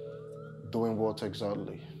 Doing what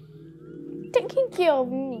exactly? Taking care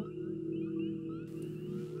of me.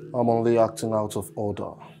 I'm only acting out of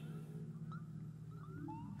order.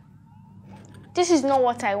 This is not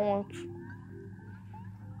what I want.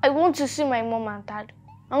 I want to see my mom and dad.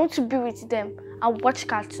 I want to be with them and watch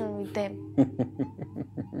cartoon with them.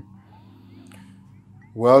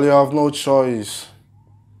 Well, you have no choice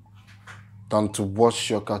than to watch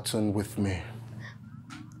your cartoon with me.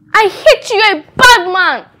 I hate you, a bad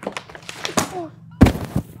man!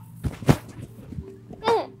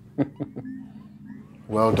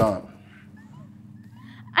 Well done.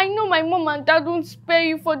 I know my mom and dad won't spare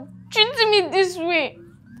you for treating me this way.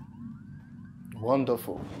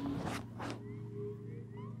 Wonderful.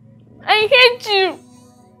 I hate you.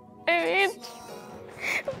 I hate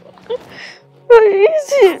you. I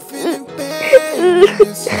feeling pain in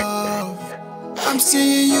this love. I'm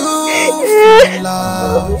seeing you feel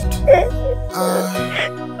loved.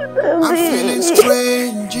 I'm feeling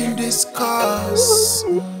strange in this cause.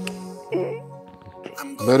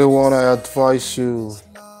 Little one, I advise you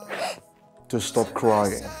to stop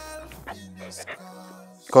crying.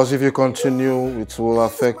 Because if you continue, it will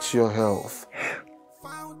affect your health.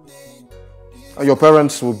 And your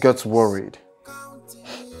parents will get worried.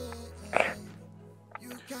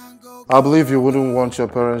 I believe you wouldn't want your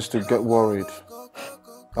parents to get worried,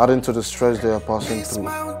 adding to the stress they are passing through.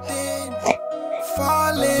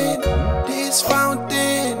 Falling, this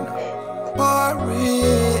fountain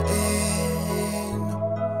pouring.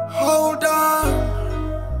 Hold on,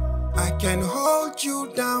 I can hold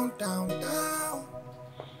you down, down, down.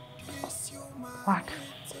 What?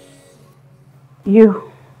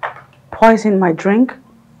 You poisoned my drink?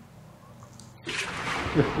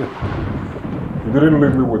 You didn't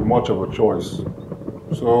leave me with much of a choice,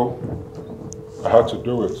 so I had to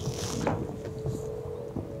do it.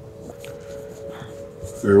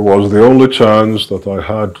 It was the only chance that I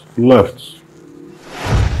had left.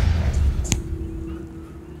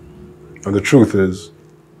 And the truth is,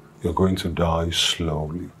 you're going to die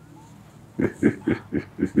slowly.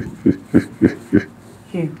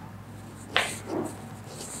 You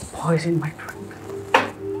poisoned my drink.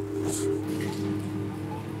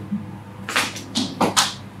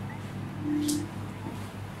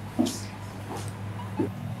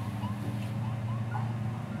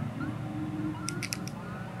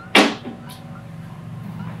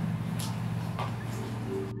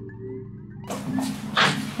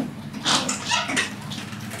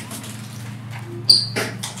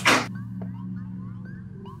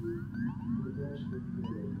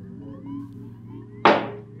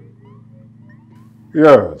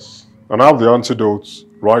 Yes, and I have the antidotes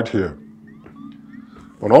right here.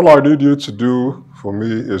 And all I need you to do for me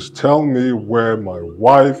is tell me where my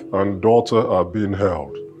wife and daughter are being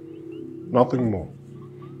held. Nothing more.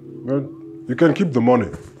 You can keep the money.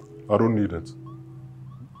 I don't need it.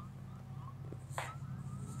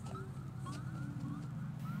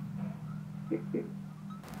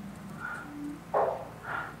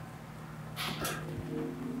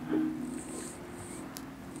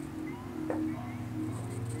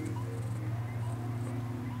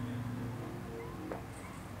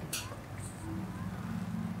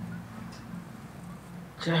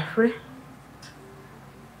 Jeffrey,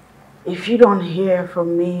 if you don't hear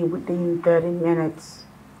from me within 30 minutes,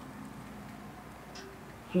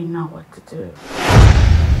 you know what to do.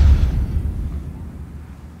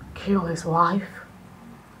 Kill his wife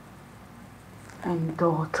and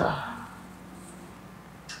daughter.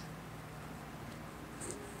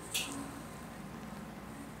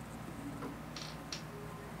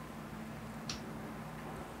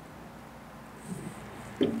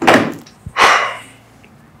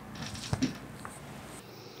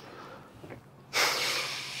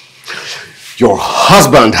 Your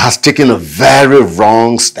husband has taken a very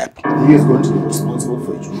wrong step. He is going to be responsible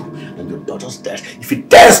for you and your daughter's death if he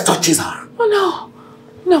dares touches her. Oh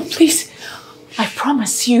no, no, please. I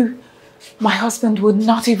promise you, my husband would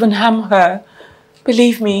not even harm her.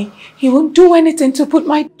 Believe me, he won't do anything to put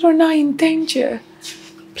my daughter and I in danger.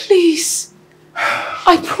 Please,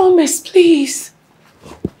 I promise, please.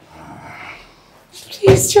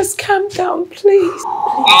 Please, just calm down, please.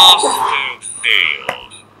 Failed.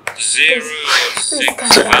 06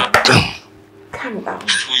 Calm down.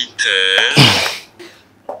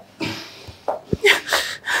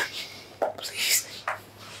 Please.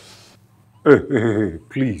 Hey,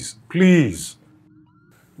 please, please.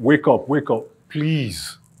 Wake up,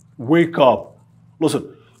 please. Wake up.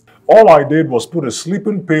 Listen, All I did was put a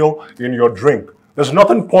sleeping pill in your drink. There's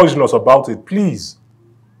nothing poisonous about it, please.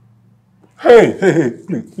 Hey,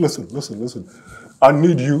 please, listen. I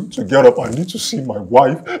need you to get up. I need to see my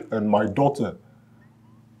wife and my daughter.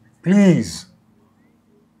 Please.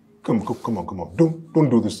 Come on. Don't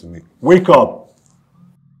do this to me. Wake up.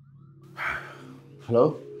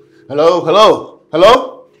 Hello?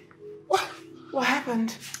 What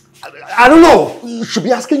happened? I don't know. You should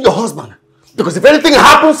be asking your husband. Because if anything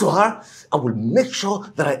happens to her, I will make sure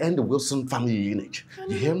that I end the Wilson family lineage.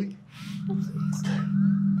 You hear me?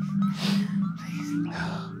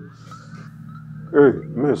 Hey,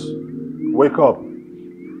 miss, wake up.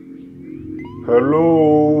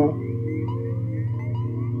 Hello?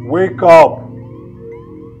 Wake up.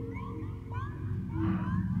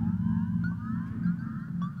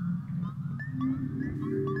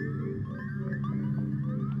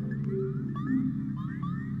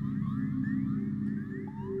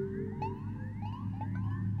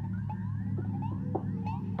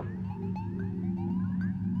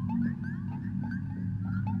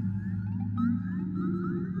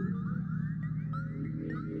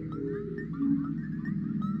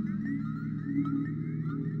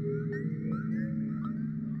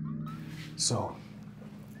 So,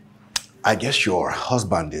 I guess your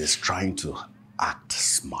husband is trying to act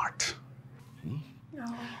smart. No.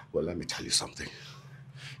 Well, let me tell you something.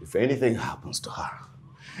 If anything happens to her,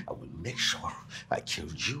 I will make sure I kill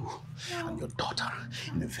you and your daughter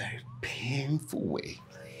in a very painful way.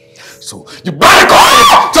 So, you better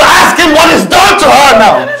call to ask him what is done to her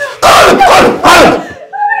now! Call him!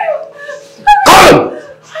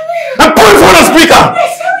 And put him on the speaker!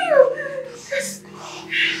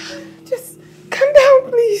 Calm down,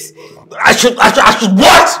 please. I should what?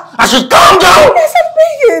 I should calm down? Yes, I'm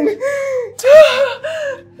begging.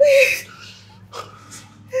 Please.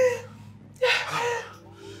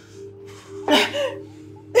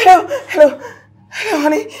 Hello,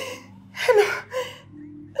 honey. Hello.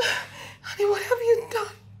 Honey, what have you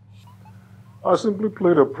done? I simply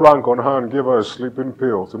played a prank on her and gave her a sleeping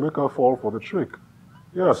pill to make her fall for the trick.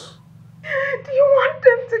 Yes. Do you want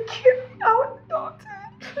them to kill our daughter?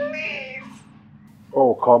 Please.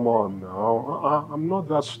 Oh, come on now. I'm not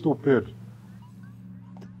that stupid.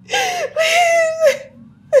 Please.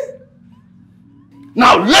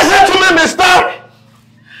 Now listen to me, mister!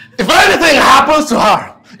 If anything happens to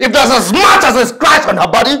her, if there's as much as a scratch on her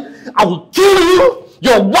body, I will kill you,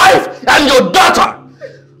 your wife, and your daughter.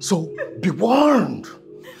 So be warned.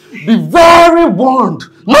 Be very warned.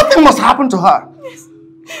 Nothing must happen to her.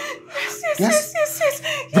 Yes.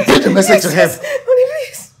 Repeat the message to him. Honey,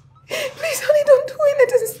 please. Please, honey, don't do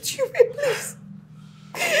anything stupid, please.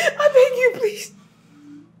 I beg you, please.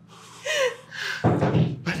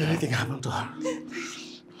 Let anything happen to her.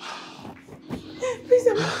 Please,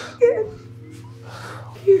 I'm scared.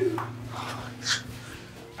 You.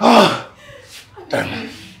 Damn.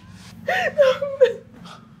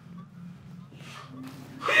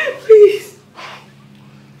 Please.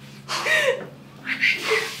 I beg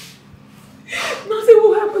you. Nothing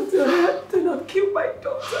will happen to her. Do not kill my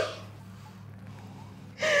daughter.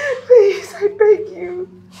 Please, I beg you.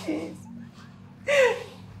 Please.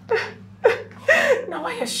 Now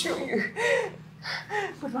I assure you,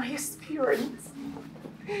 with my experience,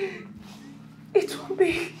 it will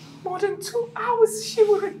be more than 2 hours she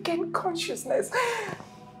will regain consciousness.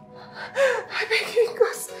 I beg you,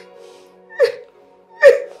 God's name.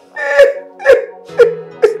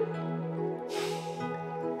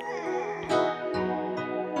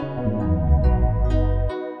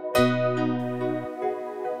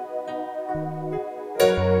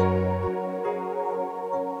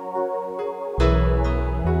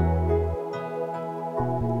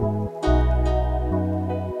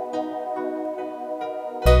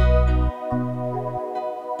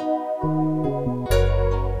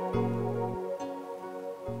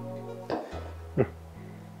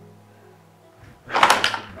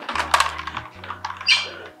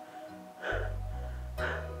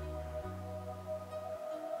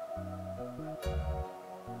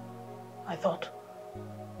 I thought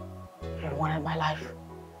you wanted my life.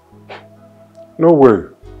 No way.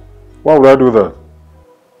 Why would I do that?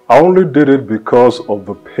 I only did it because of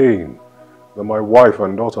the pain that my wife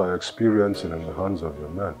and daughter are experiencing in the hands of your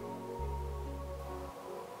men.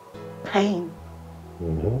 Pain?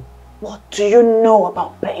 Mm-hmm. What do you know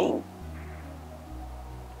about pain?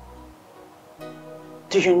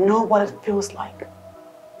 Do you know what it feels like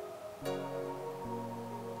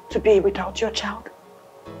to be without your child?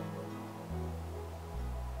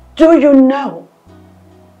 Do you know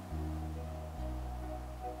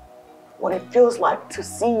what it feels like to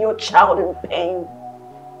see your child in pain?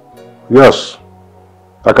 Yes,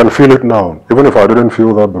 I can feel it now, even if I didn't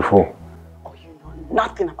feel that before. Oh, you know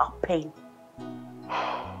nothing about pain.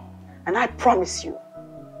 And I promise you,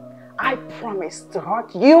 I promise to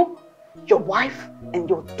hurt you, your wife, and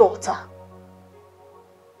your daughter.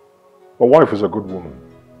 My wife is a good woman.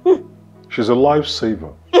 She's a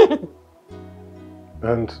lifesaver.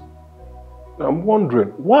 And I'm wondering,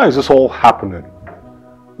 why is this all happening?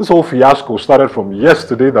 This whole fiasco started from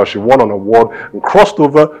yesterday that she won an award and crossed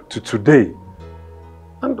over to today.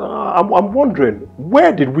 And I'm wondering,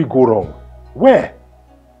 where did we go wrong? Where?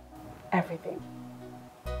 Everything.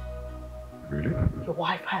 Really? Your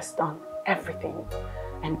wife has done everything.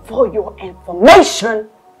 And for your information,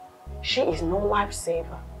 she is no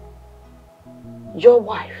lifesaver. Your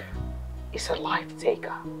wife is a life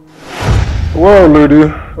taker. Well,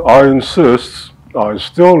 lady, I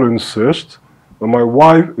still insist that my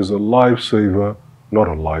wife is a lifesaver, not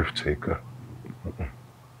a life taker.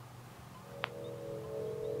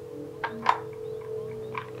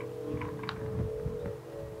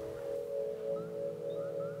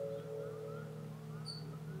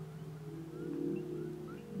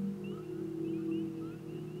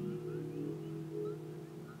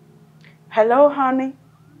 Hello, honey.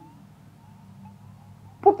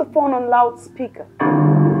 Put the phone on loudspeaker.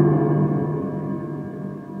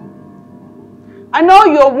 I know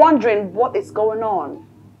you're wondering what is going on.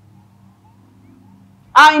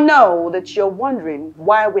 I know that you're wondering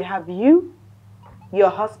why we have you, your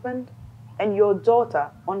husband, and your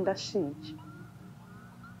daughter under siege.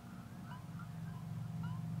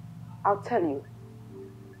 I'll tell you.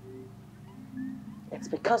 It's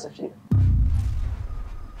because of you.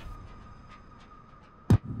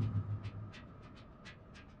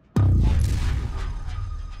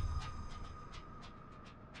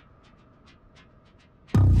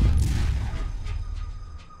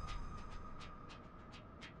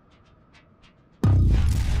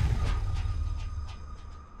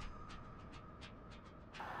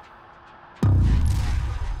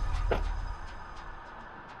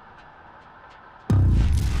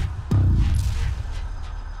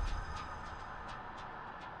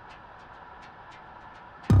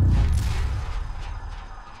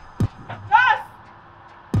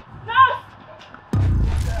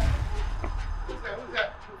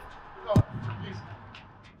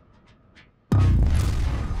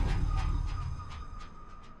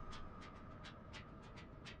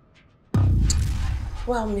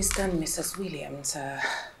 Well, Mr. and Mrs. Williams,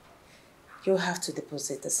 you'll have to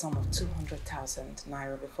deposit the sum of 200,000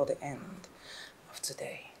 naira before the end of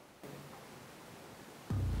today.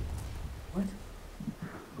 What?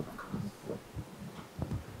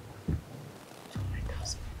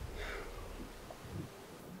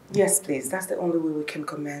 Yes, please. That's the only way we can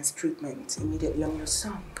commence treatment immediately on your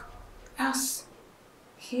son. Else,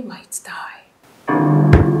 he might die.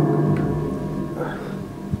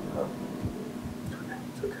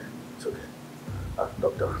 It's okay.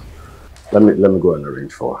 Doctor, let me go and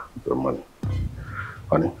arrange for your money.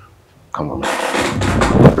 Honey, come on.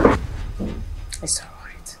 It's all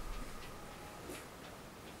right.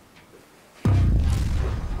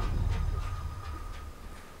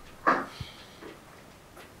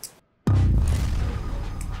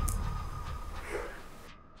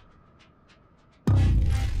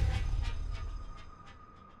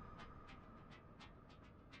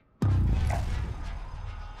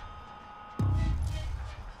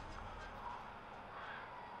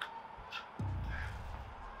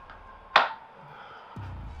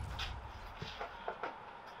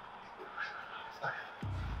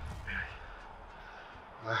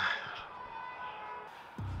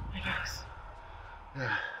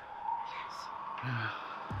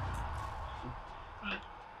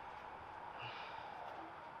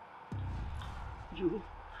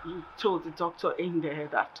 You told the doctor in there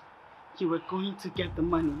that you were going to get the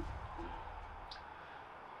money.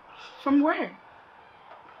 From where?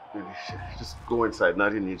 Baby, just go inside.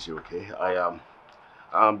 Nothing needs you, okay?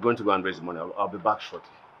 I'm going to go and raise the money. I'll be back shortly.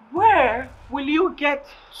 Where will you get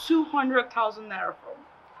 200,000 naira from?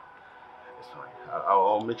 It's fine.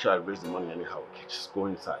 I'll make sure I raise the money anyhow, okay? Just go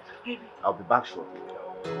inside. Baby. I'll be back shortly.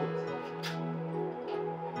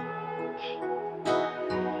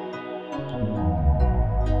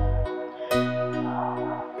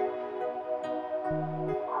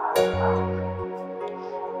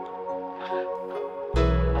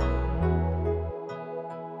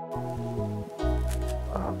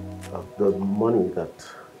 The money that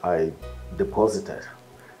I deposited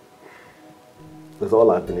is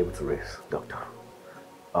all I've been able to raise, Doctor.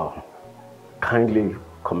 Kindly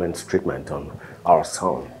commence treatment on our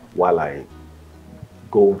son while I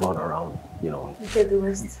go run around you know. Get the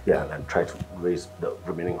rest. Yeah, and try to raise the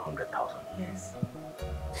remaining 100,000. Yes.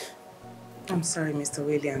 I'm sorry, Mr.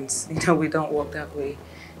 Williams. You know, we don't work that way.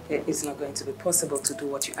 It's not going to be possible to do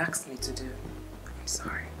what you asked me to do. I'm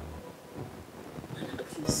sorry.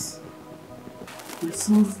 Please. My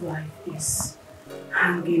son's life is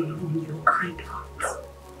hanging on your kind heart.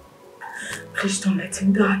 Please don't let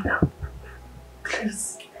him die now.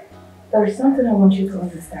 Please. There is something I want you to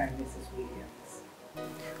understand, Mrs. Williams.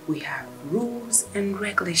 We have rules and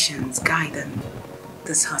regulations guiding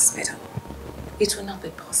this hospital. It will not be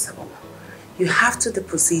possible. You have to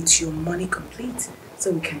deposit your money complete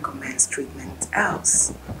so we can commence treatment.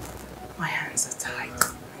 Else, my hands are tied.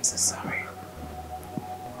 I'm so sorry.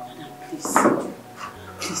 Madam, please.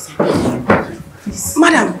 Please, I beg you. Please.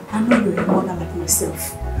 Madam! I know you're a mother like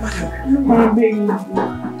myself. Madam. I'm begging you.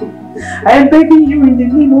 I'm begging you in the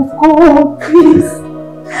name of God, please. I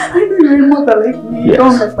know you're a mother like me. Yes.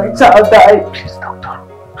 Don't let my child die. Please, doctor.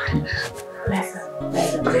 Please.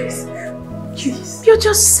 Listen, please. Please. You're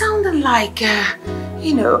just sounding like,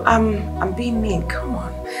 you know, I'm being mean. Come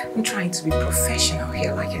on. I'm trying to be professional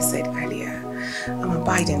here, like I said earlier. I'm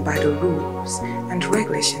abiding by the rules and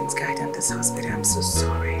regulations guiding this hospital. I'm so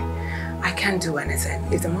sorry. I can't do anything.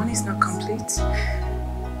 If the money is not complete,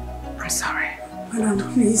 I'm sorry. Madam,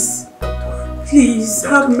 please. Please,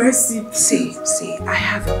 have mercy. See, I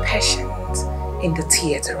have a patient in the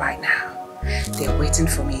theater right now. They're waiting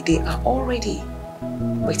for me. They are already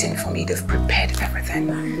waiting for me. They've prepared everything.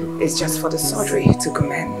 It's just for the surgery to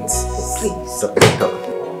commence. Please.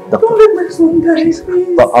 Don't let my son die, please.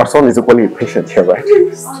 But our son is equally a patient here, right?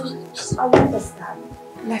 Please. I understand.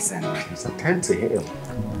 Listen. Please attend to him.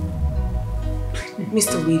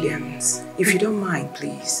 Mr. Williams, if you don't mind,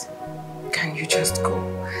 please, can you just go?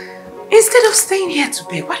 Instead of staying here to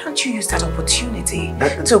beg, why don't you use that opportunity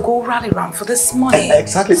to go rally around for this money?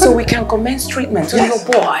 Exactly. So we can commence treatment on your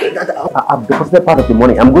boy. I've deposited part of the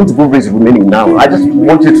money. I'm going to go raise the remaining now. I just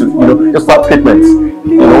want you to, you know, just start treatment.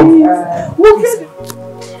 You know? Please.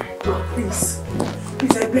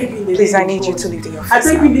 Please, I beg you in the Please, name I need of you God. to leave the office. I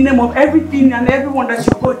beg you in the name of everything and everyone that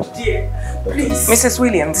you got there. Please. Mrs.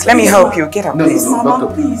 Williams, let me help you. Get up, please. No, Mama,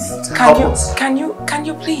 please. Can you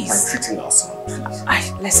please? I'm treating our son,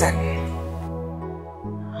 please. Listen.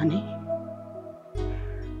 Honey,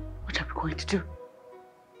 what are we going to do?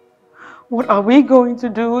 What are we going to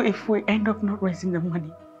do if we end up not raising the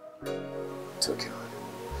money? It's okay,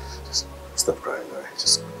 honey. Just stop crying, all right?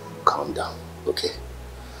 Just calm down, okay?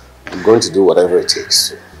 I'm going to do whatever it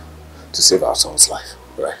takes to save our son's life,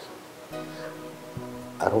 right?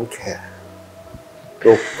 I don't care.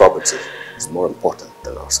 No property is more important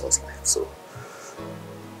than our son's life, so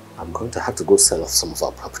I'm going to have to go sell off some of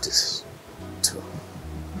our properties to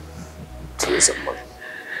raise some money.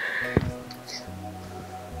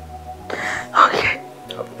 Okay.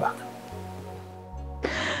 I'll be back.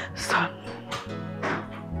 Son.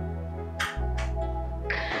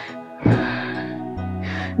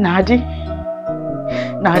 Nadi,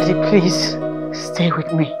 please stay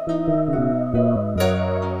with me.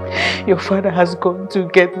 Your father has gone to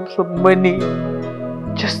get some money.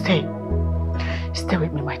 Just stay. Stay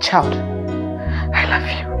with me, my child. I love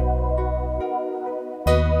you.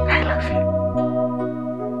 I love you.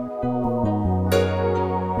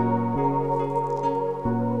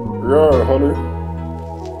 Yeah, honey.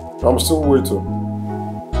 I'm still waiting.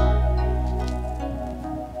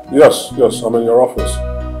 Yes, I'm in your office.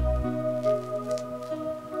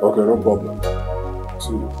 Okay, no problem.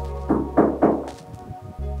 See you.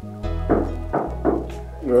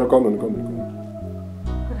 Yeah, come in. Good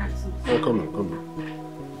afternoon. Yeah, come in.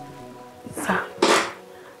 Sir.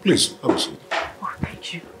 Please, have a seat. Oh,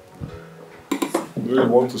 thank you. Do you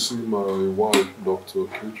want to see my wife, Dr.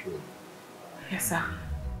 Catherine? Yes, sir.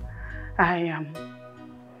 I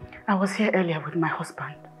was here earlier with my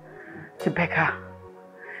husband to beg her.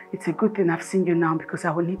 It's a good thing I've seen you now because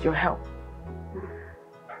I will need your help.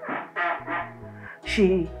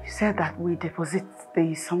 She said that we deposit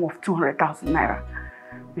the sum of 200,000 naira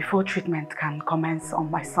before treatment can commence on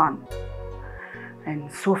my son. And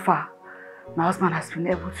so far, my husband has been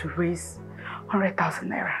able to raise 100,000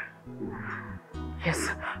 naira. Yes,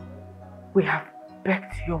 we have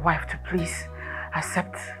begged your wife to please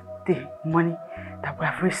accept the money that we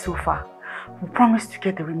have raised so far. We promised to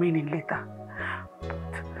get the remaining later, but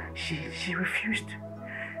she refused.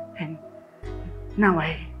 And now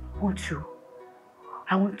I want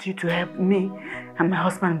you to help me and my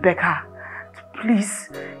husband beg her to please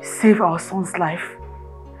save our son's life.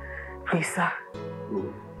 Please, sir.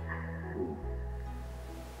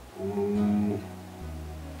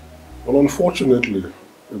 Well, unfortunately,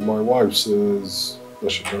 if my wife says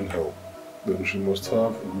that she can't help, then she must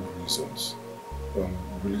have good reasons. I'm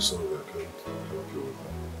really sorry I can't help you with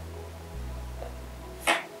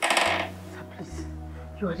that. Please,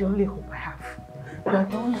 you are the only hope I have. You are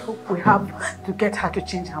the only hope we have to get her to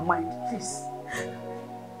change her mind. Please,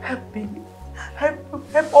 help me.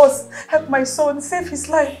 Help us. Help my son. Save his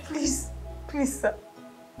life. Please. Please, sir.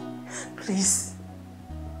 Please.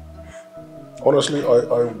 Honestly,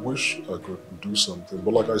 I wish I could do something,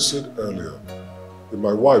 but like I said earlier, if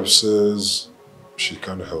my wife says she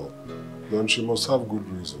can't help, then she must have good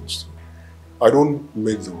reasons to. I don't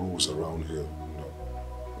make the rules around here, no.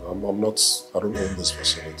 I don't own this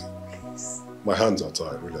facility. Please. My hands are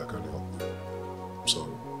tied, really, I can't help. I'm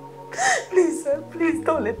sorry. Please, sir, please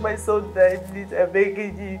don't let my son die, please, I'm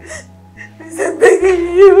begging you. Please, I'm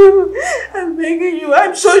begging you. I'm begging you.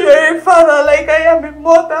 I'm sure you're a father like I am a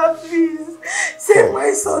mother, please. Save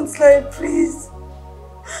my son's life, please.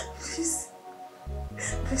 Please.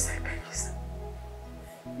 Please, I beg you,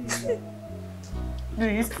 sir.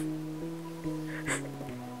 Please.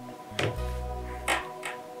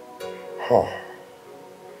 Huh.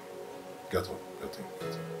 Get on.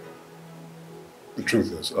 The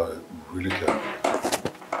truth is, I really can't.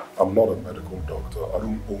 I'm not a medical doctor. I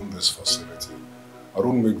don't own this facility. I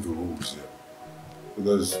don't make the rules here.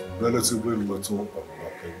 There's relatively little or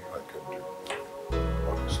nothing I can do.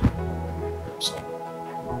 Honestly. Sorry.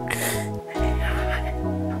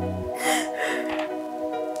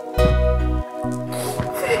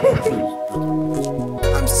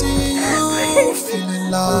 I'm seeing you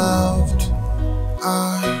feeling loved.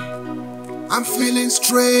 I'm feeling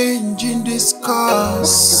strange in this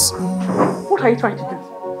cause. What are you trying to do?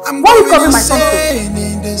 I'm Why are you going covering my son? insane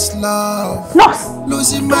in this love. Nurse!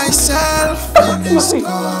 Losing myself in this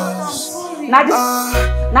cause.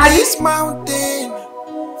 This mountain,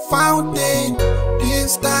 fountain,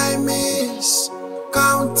 this time is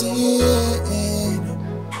counting.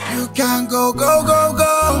 You can go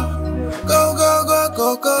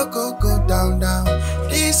down.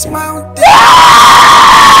 This mountain,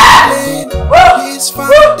 this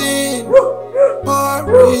fountain,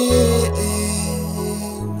 pouring.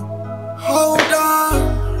 Hold on.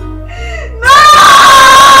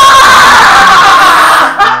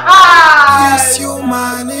 This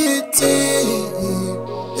humanity,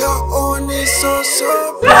 your own is so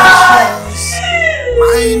precious.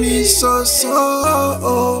 Mine is so.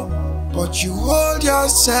 But you hold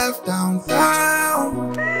yourself down. You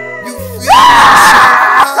feel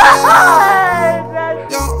yourself high.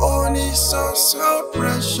 Your own is so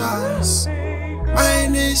precious.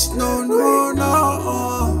 Mine is no.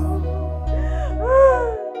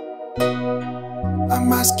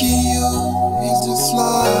 I'm asking you, is this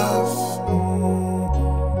love?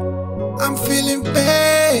 I'm feeling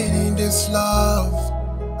pain in this love.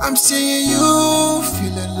 I'm seeing you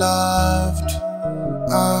feeling loved.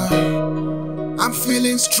 I'm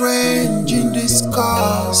feeling strange in this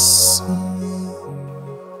cause.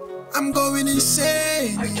 I'm going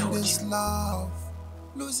insane in this love.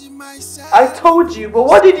 Losing myself. I told you, but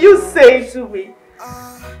what did you say to me?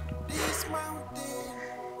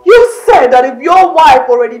 You said that if your wife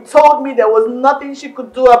already told me there was nothing she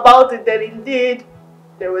could do about it, then indeed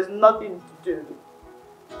there was nothing to do.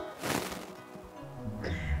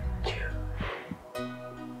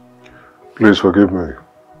 Please forgive me.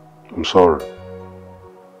 I'm sorry.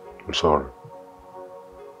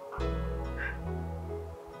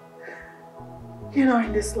 You know,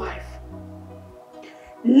 in this life,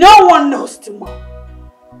 no one knows tomorrow.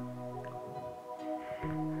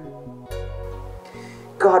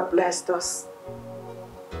 God blessed us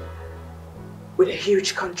with a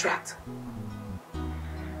huge contract.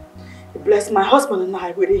 He blessed my husband and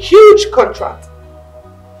I with a huge contract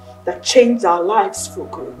that changed our lives for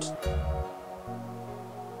good.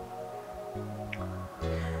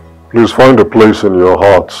 Please find a place in your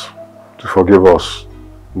hearts to forgive us,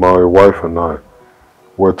 my wife and I.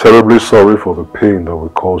 We're terribly sorry for the pain that we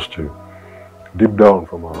caused you. Deep down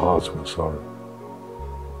from our hearts, we're sorry.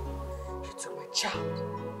 You took my child.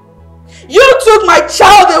 You took my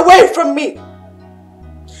child away from me.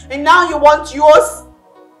 And now you want yours?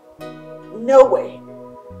 No way.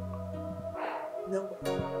 No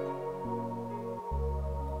way.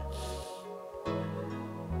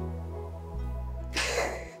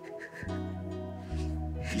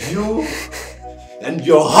 You and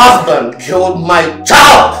your husband killed my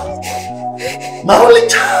child! My only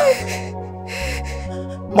child!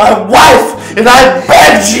 My wife and I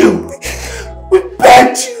begged you! We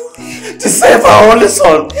begged you to save our only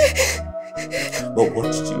son! But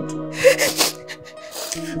what did you do?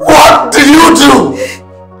 What did you do?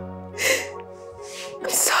 I'm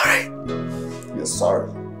sorry. You're sorry.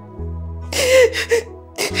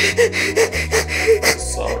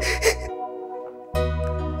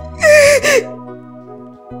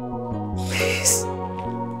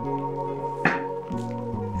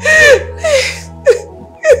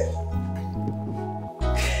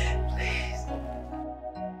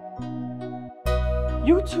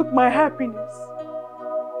 my happiness,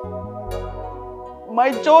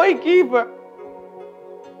 my joy giver.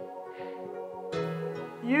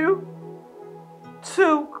 You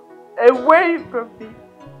took away from me.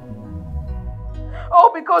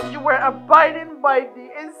 All because you were abiding by the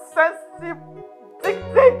insensitive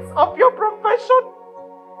dictates of your profession.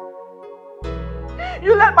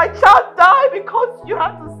 You let my child die because you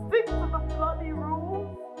had to stick to the bloody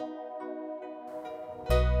rules.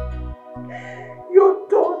 Your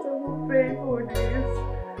daughter will pay for this.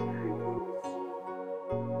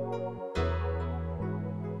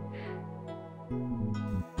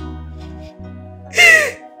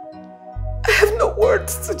 I have no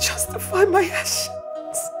words to justify my actions.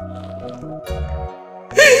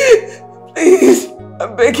 Please,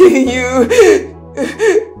 I'm begging you.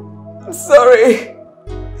 I'm sorry.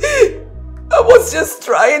 I was just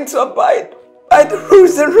trying to abide by the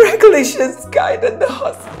rules and regulations guided the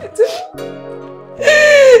hospital.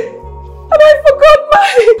 And I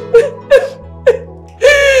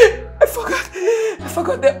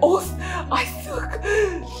forgot the oath I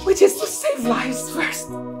took, which is to save lives first.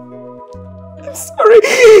 I'm sorry.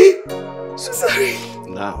 I'm sorry.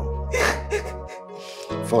 Now,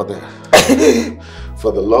 for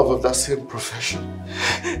the love of that same profession,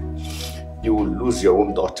 you will lose your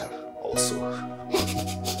own daughter also.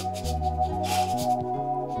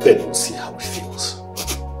 Then you'll see how it feels.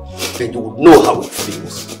 Then you will know how it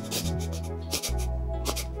feels.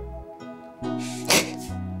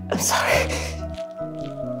 I'm sorry.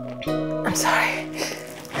 I'm sorry.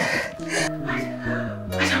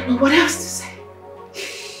 I don't know what else to say.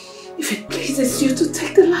 If it pleases you to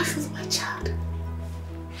take the life of my child.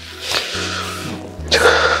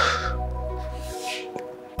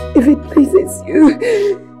 If it pleases you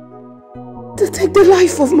to take the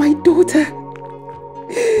life of my daughter,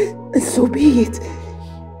 and so be it.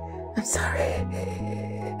 I'm sorry.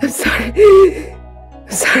 I'm sorry.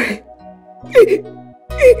 I'm sorry.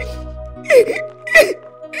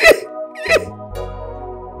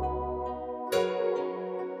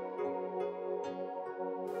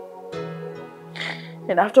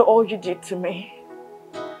 And after all you did to me,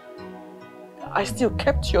 I still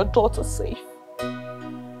kept your daughter safe.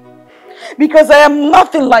 Because I am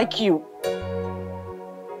nothing like you.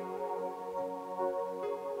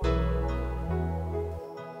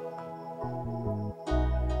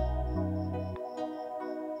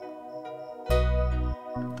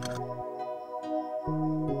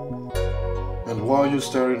 And why are you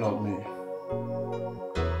staring at me?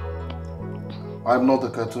 I'm not the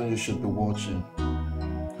cartoon you should be watching.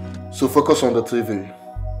 So focus on the TV.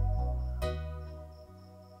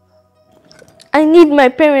 I need my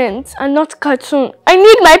parents and not cartoon. I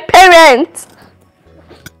need my parents.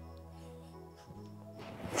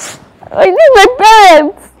 I need my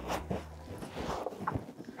parents.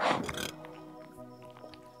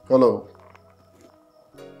 Hello.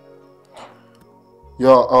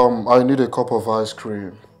 Yeah, I need a cup of ice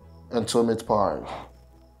cream and 2 meat pies.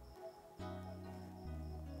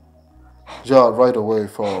 Yeah, right away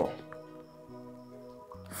for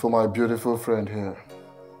my beautiful friend here.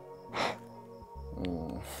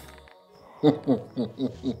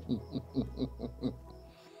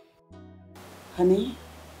 Honey,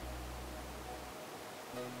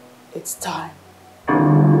 it's time.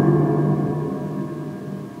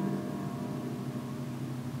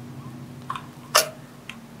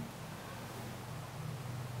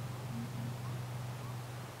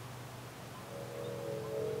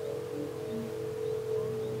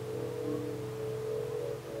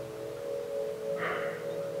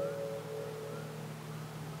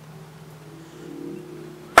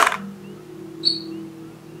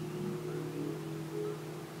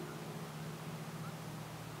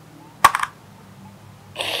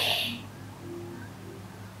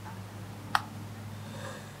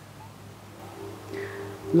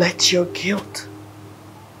 Let your guilt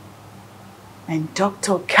and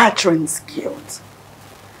Dr. Catherine's guilt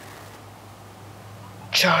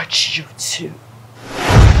judge you too.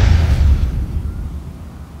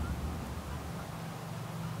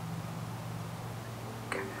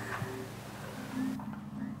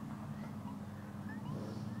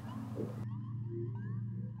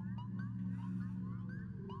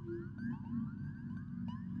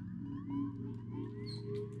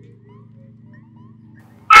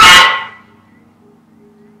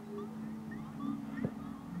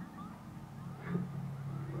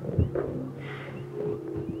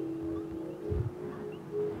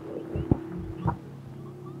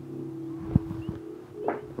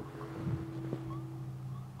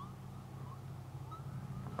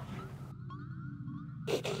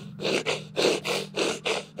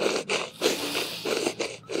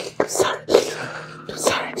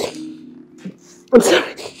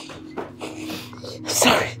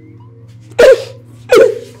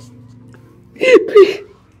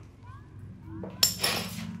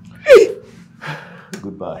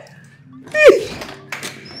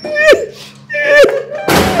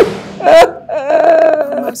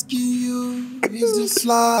 this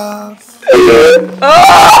love.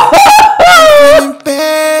 I'm feeling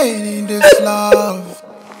pain in this love.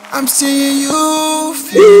 I'm seeing you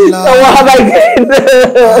feel love. What have I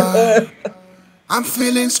gained? I'm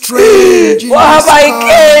feeling strange in what have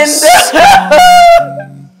this I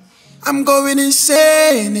gained? I'm going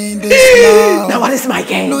insane in this love. Now what is my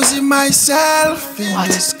gain? Losing myself in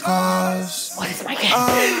this cause. What is my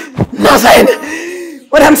gain? Nothing!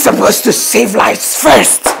 But I'm supposed to save lives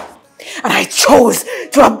first. And I chose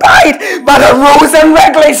to abide by the rules and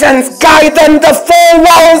regulations guiding the four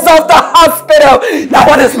walls of the hospital. Now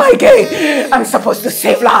what is my gain? I'm supposed to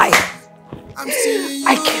save lives.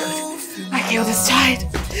 I killed this child.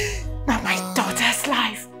 Not my daughter's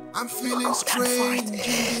life. I'm feeling strange.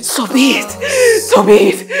 So be it. So be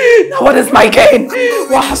it. Now what is my gain?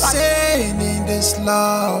 What am I in this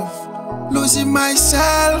love? Losing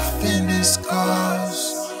myself in this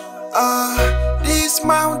cause. This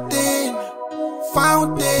mountain,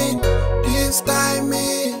 fountain, this time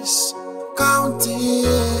is counting.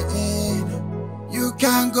 You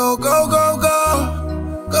can go, go, go,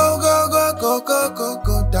 go, go, go, go, go, go, go,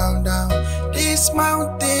 go down, down. This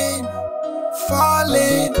mountain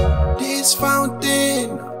falling, this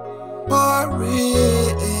fountain pouring.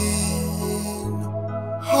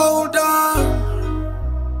 Hold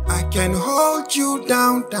on, I can hold you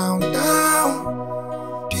down, down, down.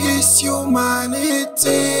 This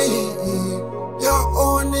humanity, your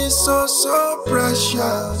own is so, so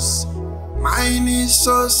precious. Mine is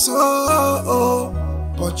so, so,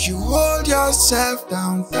 but you hold yourself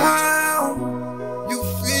down, down. You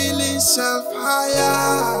feeling self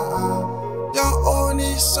higher. Your own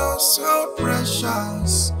is so, so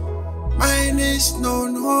precious. Mine is no,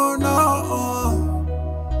 no, no.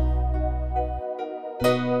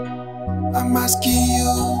 I'm asking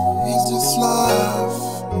you, is this love?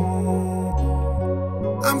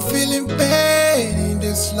 I'm feeling pain in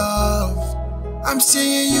this love. I'm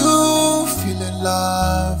seeing you feeling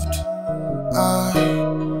loved.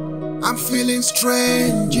 I'm feeling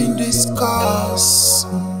strange in this cause.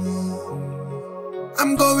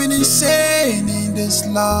 I'm going insane in this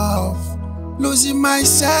love. Losing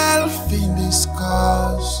myself in this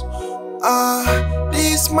cause.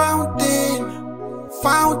 This mountain,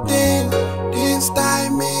 fountain, this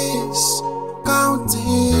time is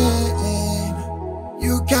counting.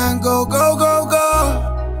 You can go, go, go, go,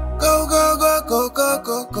 go, go, go, go, go,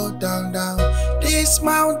 go, go down, down. This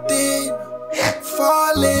mountain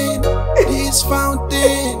falling, this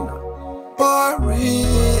fountain pouring.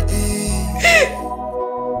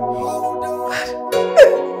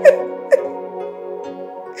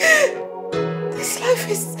 This life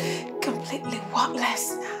is completely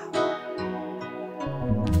worthless now.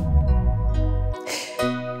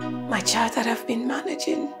 My child that I've been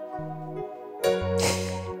managing,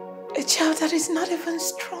 a child that is not even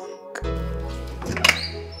strong.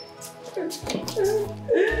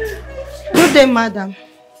 Good day, madam.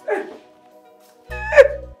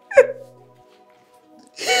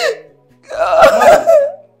 Madam,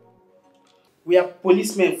 we are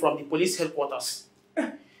policemen from the police headquarters.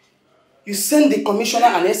 You send the commissioner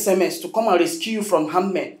an SMS to come and rescue you from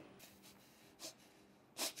harmed men.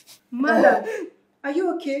 Madam, are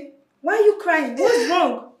you okay? Why are you crying? What's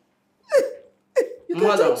wrong? You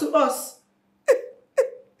can talk to us.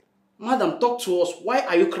 Madam, talk to us. Why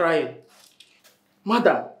are you crying?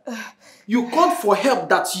 Madam, you called for help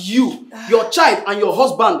that you, your child and your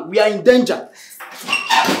husband, we are in danger.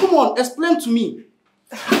 Come on, explain to me.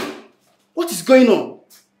 What is going on?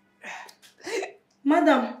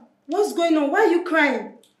 Madam, what's going on? Why are you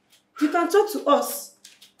crying? You can talk to us.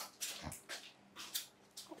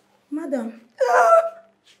 Madam,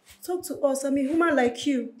 talk to us. I'm a human like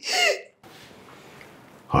you.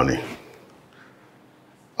 Honey,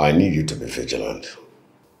 I need you to be vigilant.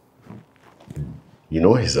 You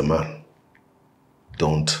know he's a man.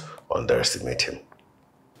 Don't underestimate him.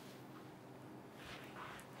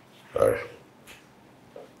 All right.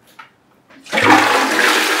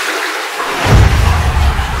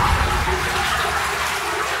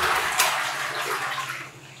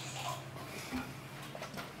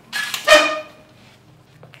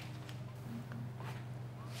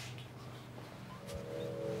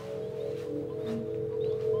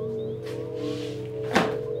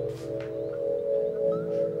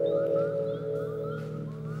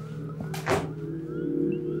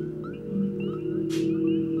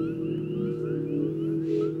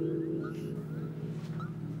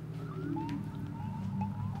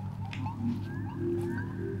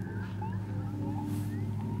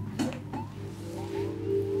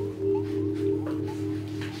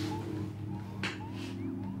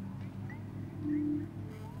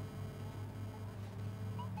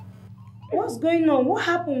 What's going on? What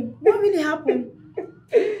happened? What really happened?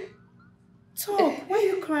 Talk. Why are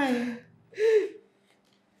you crying?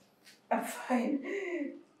 I'm fine.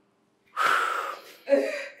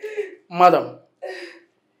 Madam,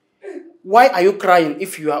 why are you crying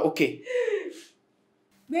if you are okay?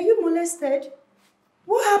 Were you molested?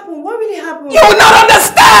 What happened? What really happened? You will not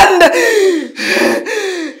understand!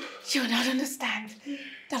 You will not understand.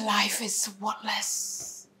 The life is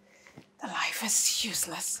worthless. The life is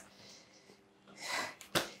useless.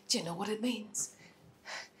 Do you know what it means?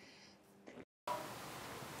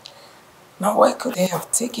 Now where could they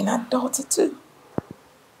have taken our daughter to?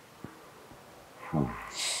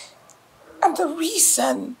 And the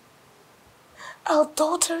reason our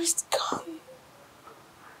daughter is gone.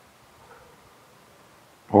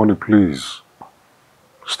 Honey, please,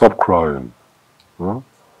 stop crying. Huh?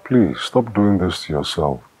 Please, stop doing this to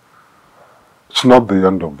yourself. It's not the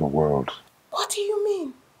end of the world. What do you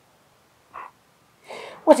mean?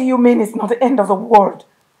 What do you mean it's not the end of the world?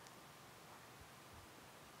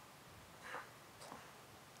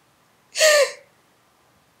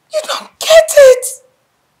 You don't get it!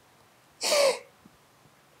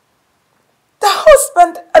 The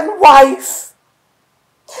husband and wife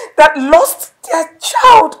that lost their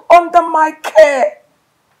child under my care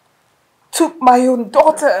took my own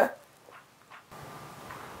daughter.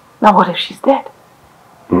 Now what if she's dead?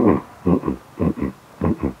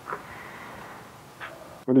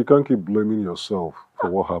 And you can't keep blaming yourself for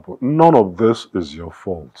what happened. None of this is your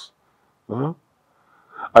fault. Huh?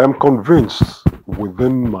 I am convinced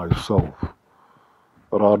within myself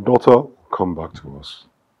that our daughter will come back to us.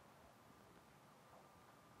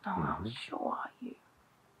 Oh, how sure are you?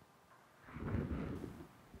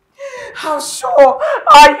 How sure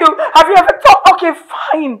are you? Have you ever thought, okay,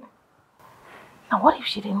 fine. Now what if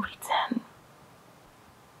she didn't return?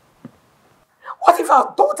 What if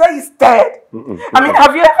our daughter is dead? I mean,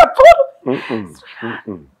 have you ever thought of it?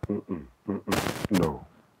 No.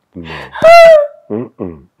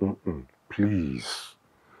 Please,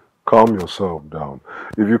 calm yourself down.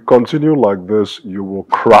 If you continue like this, you will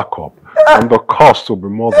crack up. And the cost will be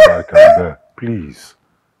more than I can bear. Please.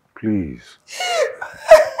 Please.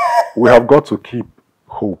 We have got to keep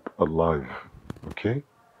hope alive. Okay?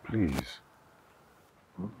 Please.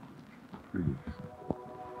 Please.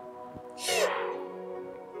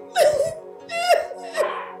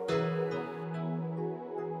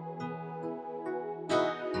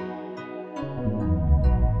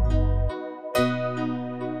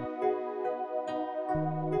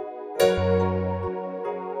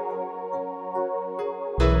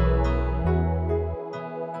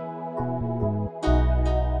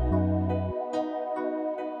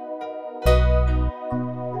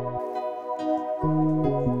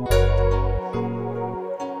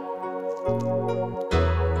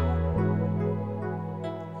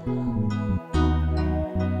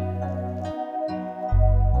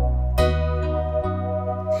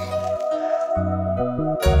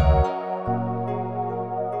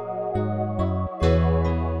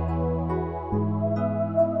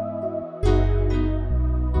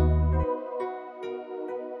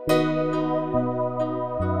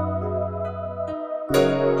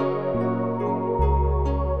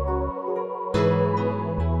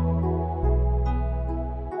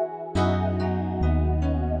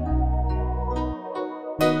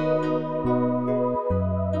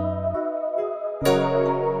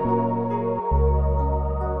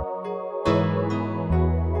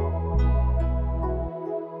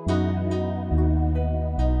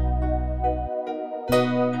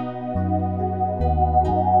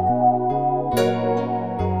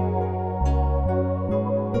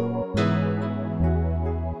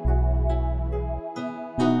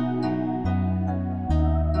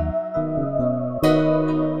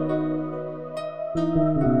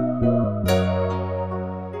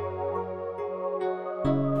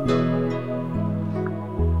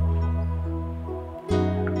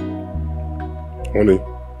 Honey,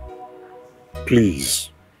 please,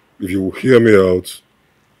 if you will hear me out,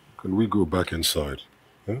 can we go back inside?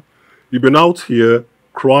 Huh? You've been out here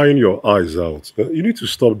crying your eyes out. You need to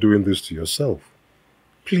stop doing this to yourself.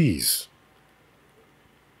 Please.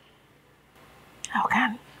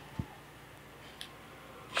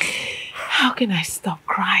 How can I stop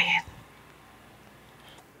crying?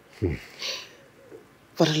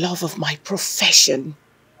 For the love of my profession,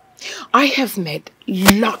 I have made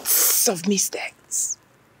lots of mistakes,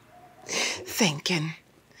 thinking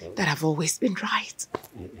that I've always been right.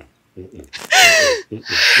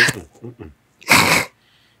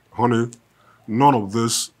 Honey, none of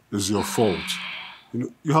this is your fault.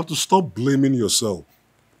 You have to stop blaming yourself.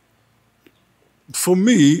 For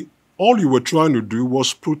me, All you were trying to do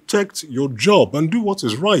was protect your job and do what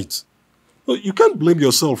is right. You can't blame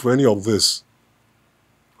yourself for any of this.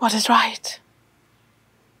 What is right?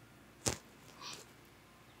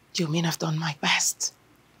 You mean I've done my best?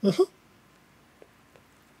 I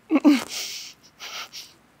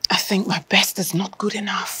think my best is not good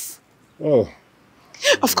enough. Oh.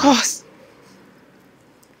 Of course.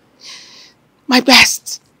 My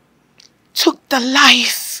best took the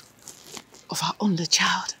life of our only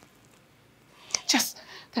child. Just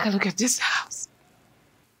take a look at this house.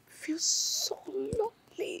 It feels so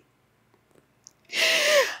lonely.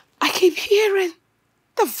 I keep hearing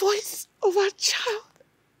the voice of our child.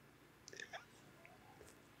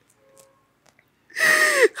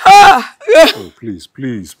 Oh, please,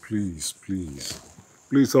 please, please, please.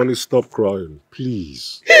 Please, honey, stop crying.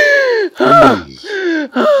 Please. Please.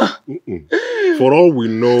 For all we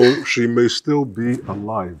know, she may still be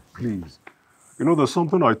alive. Please. You know, there's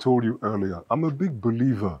something I told you earlier. I'm a big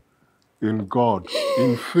believer in God,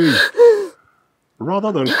 in faith.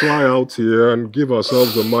 Rather than cry out here and give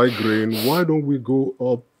ourselves a migraine, why don't we go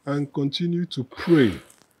up and continue to pray?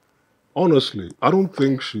 Honestly, I don't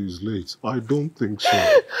think she's late. I don't think so.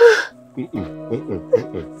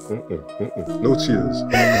 No tears.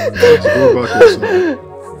 Let's go back inside.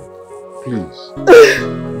 Please.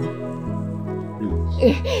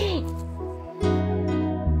 Please.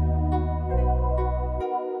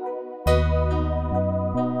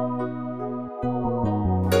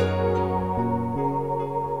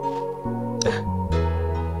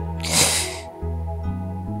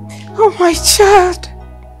 Oh, my child.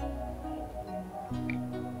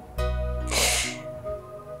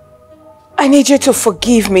 I need you to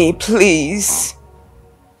forgive me, please.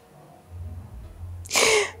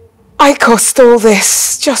 I caused all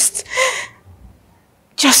this. Just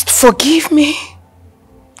forgive me.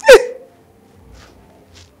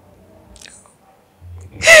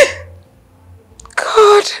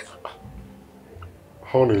 God.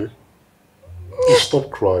 Honey, you stop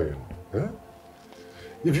crying. Eh?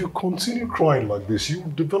 If you continue crying like this, you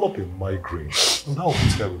will develop a migraine, and that will be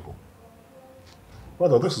terrible.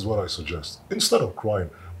 Rather, this is what I suggest. Instead of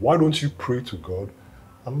crying, why don't you pray to God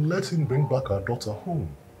and let Him bring back our daughter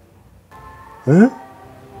home? Eh?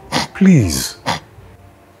 Please.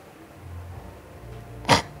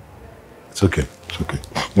 It's okay. It's okay.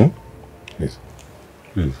 Hmm? Please.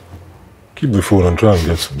 Please. Keep the phone and try and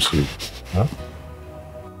get some sleep. Huh?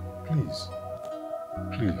 Please.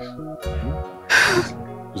 Please.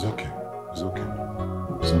 It's okay. It's okay.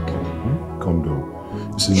 It's okay. Hmm? Calm down.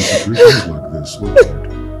 You see, in situations like this, what do?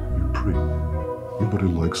 You pray. Nobody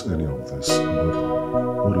likes any of this,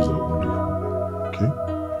 but what is our only hope? Okay?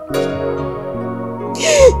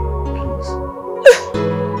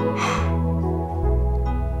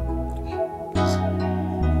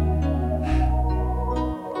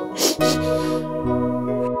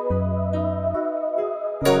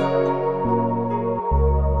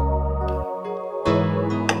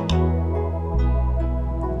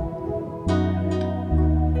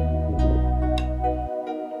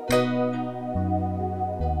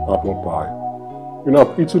 Apple pie. You know,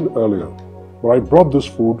 I've eaten earlier, but I brought this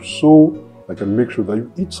food so I can make sure that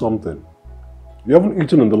you eat something. You haven't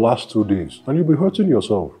eaten in the last 2 days, and you'll be hurting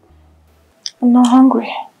yourself. I'm not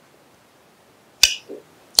hungry.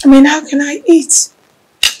 I mean, how can I eat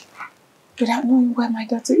without knowing where my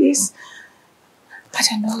daughter is? I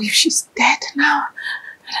don't know if she's dead now.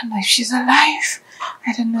 I don't know if she's alive.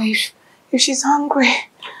 I don't know if she's hungry.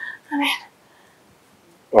 I mean...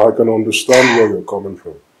 I can understand where you're coming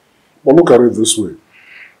from. But look at it this way.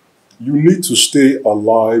 You need to stay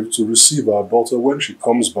alive to receive our daughter when she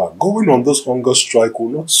comes back. Going on this hunger strike will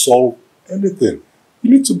not solve anything. You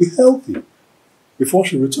need to be healthy before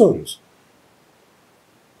she returns.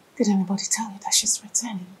 Did anybody tell you that she's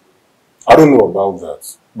returning? I don't know about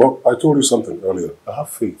that. But I told you something earlier. I have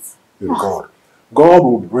faith in God. God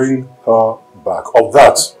will bring her back. Of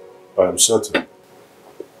that, I am certain.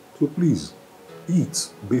 So please, eat.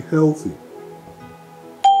 Be healthy.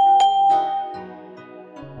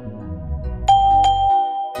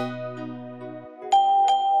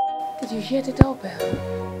 Did you hear the doorbell?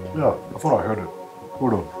 Yeah, I thought I heard it.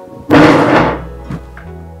 Hold on.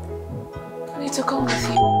 I need to come with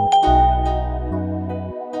you.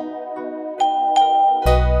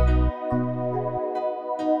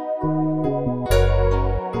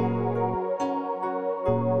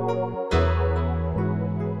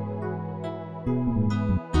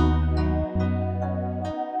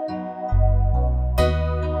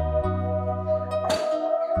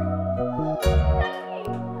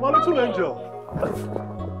 My little angel. I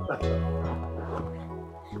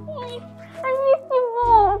miss you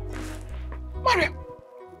both. Mariam!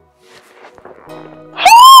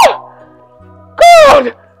 Ah! God!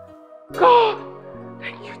 God!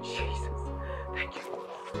 Thank you, Jesus. Thank you.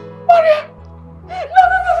 Mariam! No!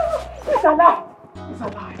 It's alive! It's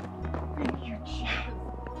alive. Thank you, Jesus.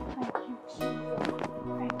 Thank you, Jesus.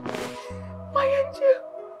 Thank you. My angel!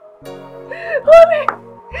 Honey!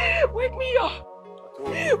 Wake me up!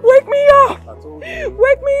 Wake me up!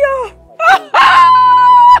 Wake me up!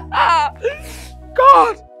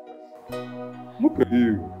 God! Look at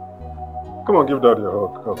you. Come on, give Daddy a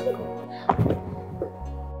hug. Come.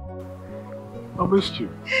 I missed you.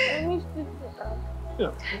 I missed you too, Dad.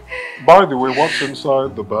 Yeah. By the way, what's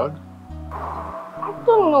inside the bag? I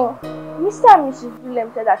don't know. Mr. and Mrs.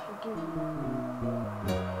 William said I should give you.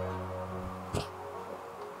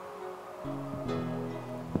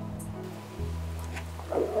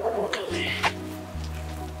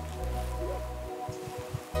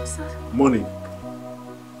 What's that? Money.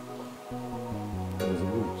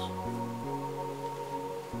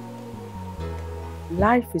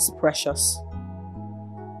 Life is precious,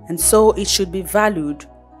 and so it should be valued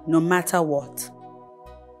no matter what.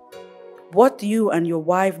 What you and your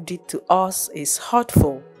wife did to us is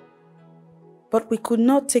hurtful, but we could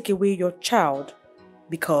not take away your child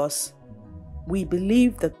because we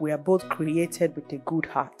believe that we are both created with a good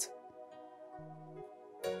heart.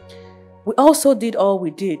 We also did all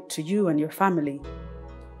we did to you and your family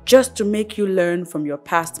just to make you learn from your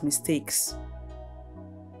past mistakes.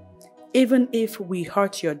 Even if we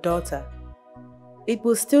hurt your daughter, it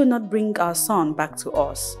will still not bring our son back to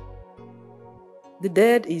us. The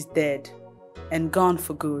dead is dead and gone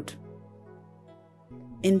for good.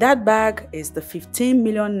 In that bag is the 15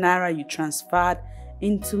 million naira you transferred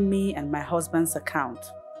into me and my husband's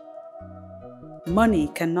account.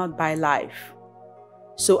 Money cannot buy life,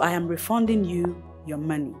 so I am refunding you your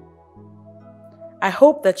money. I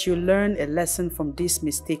hope that you learn a lesson from this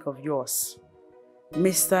mistake of yours,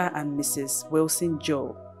 Mr. and Mrs. Wilson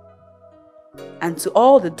Joe. And to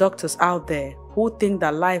all the doctors out there who think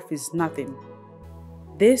that life is nothing,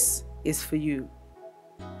 this is for you.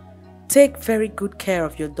 Take very good care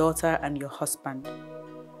of your daughter and your husband.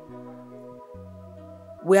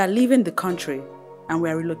 We are leaving the country and we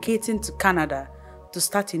are relocating to Canada to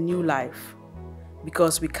start a new life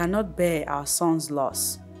because we cannot bear our son's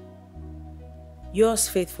loss. Yours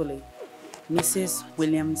faithfully, Mrs.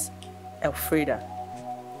 Williams Elfreda.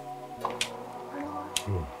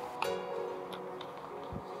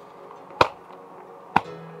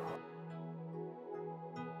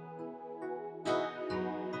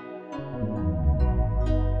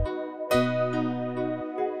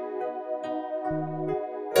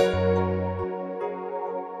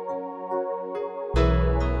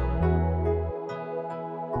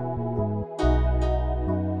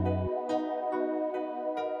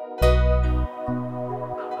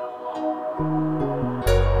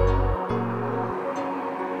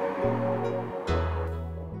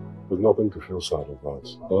 There's nothing to feel sad about.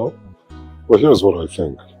 Well, here's what I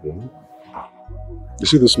think. You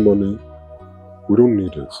see this money? We don't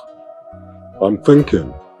need it. I'm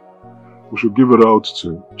thinking we should give it out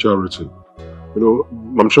to charity.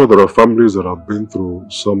 I'm sure there are families that have been through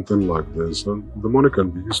something like this and the money can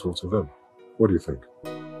be useful to them. What do you think?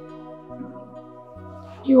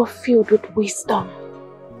 You are filled with wisdom.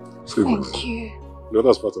 Thank you.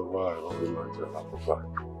 That's part of why I always like to have a fun.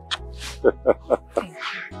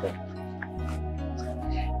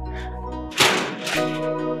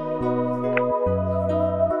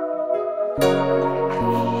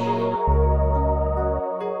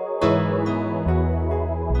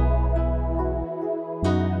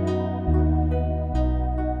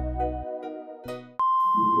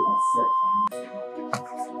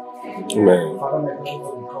 Amen.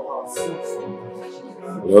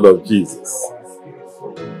 Lord of Jesus.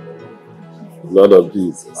 Lord of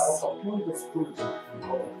Jesus.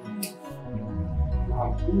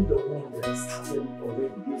 Be the one that started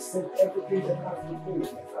already. You said everything that has to do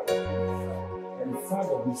with my Father. And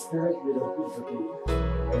Father, we started with a good today.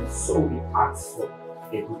 And so we ask for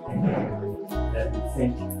a good thing. And we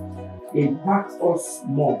thank you. Impact us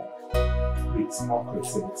more with more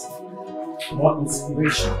creativity, more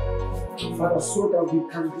inspiration. Father, so that we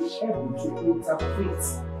can be able to interpret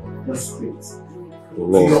the script.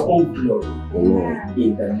 Amen. To your own glory. Amen.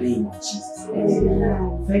 In the name of Jesus.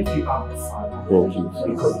 Amen. Thank you, Abba Father. Thank you,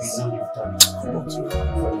 because we know you've done it. Thank you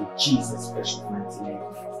for in Jesus' precious mighty name.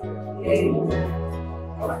 Amen.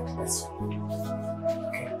 Alright, let's go.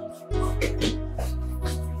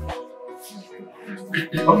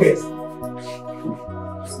 Okay.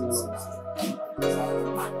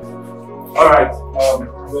 Alright,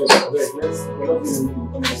 wait, let's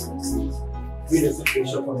see. read the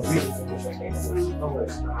situation for the situation. Don't worry.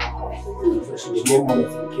 Especially more money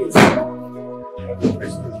for the kids.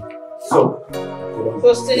 So,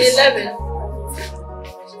 First to 11.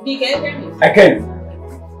 B, can you hear me? I can.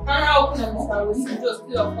 How open up Mr. Wilson just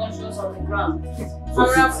still unconscious on the ground?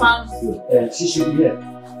 Sarah found. She should be here.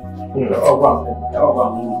 Oh, wow. Oh,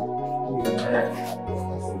 wow.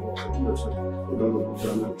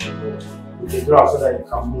 Okay, draw so that you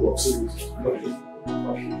can move up. Okay.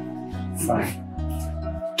 Fine.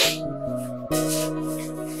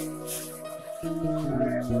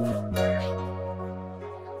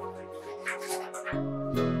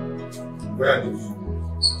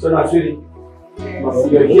 So now, sweetie,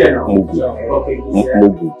 you're here now. Okay,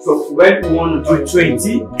 so when you want to do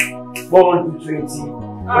 20, what want to do 20?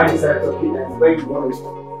 When is that okay? And when you want to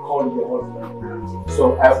call your husband? So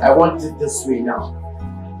I want it this way now.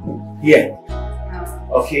 Here.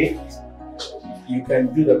 Okay? You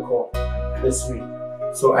can do the call this way.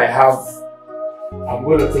 So I'm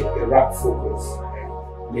going to take the rap focus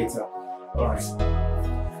later. Alright.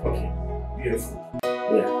 Okay. Beautiful.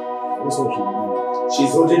 Yeah. This one should be.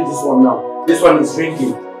 She's holding this one now. This one is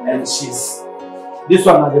ringing. And this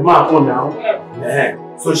one at the man phone now.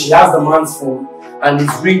 So she has the man's phone and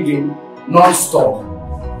it's ringing non-stop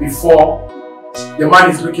before the man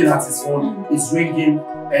is looking at his phone. It's ringing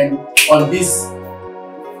and on this,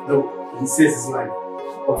 he says it's like,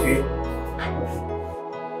 okay.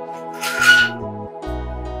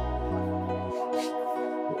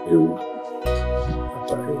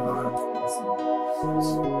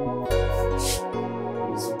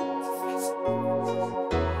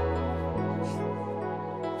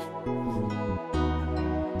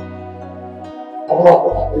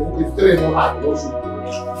 If there is no hard, what should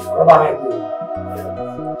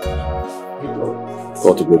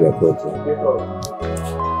Got to go there, but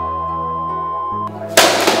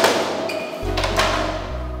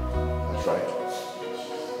That's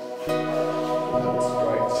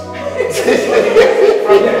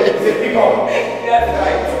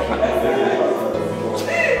right.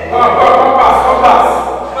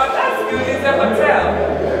 But that's good, it's a hotel.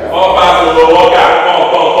 Oh, pass, walk out.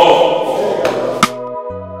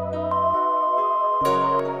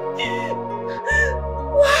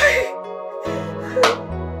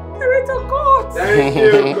 Thank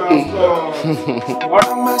you,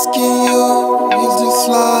 I'm asking you, is this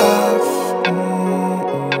love?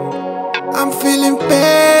 I'm feeling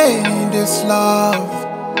pain in this love.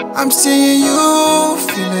 I'm seeing you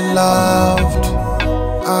feeling loved.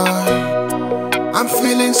 I'm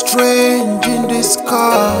feeling strange in this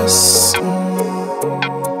cause.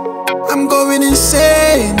 I'm going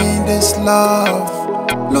insane in this love.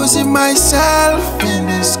 Losing myself in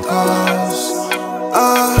this cause.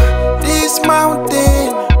 This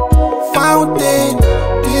mountain, fountain,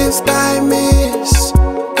 this time is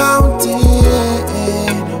counting.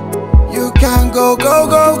 You can go, go,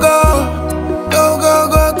 go, go, go, go,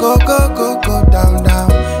 go, go, go, go, go down, down.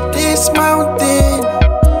 This mountain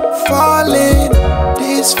falling,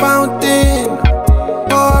 this fountain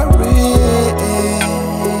pouring.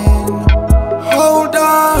 Hold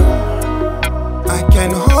on, I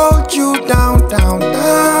can hold you down, down,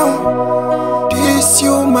 down. This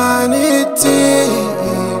humanity,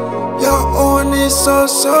 your own is so,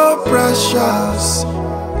 so precious.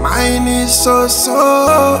 Mine is so,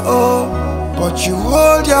 so, but you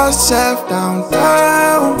hold yourself down,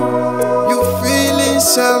 down. You feeling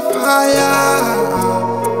self higher.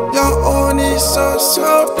 Your own is so,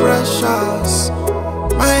 so precious.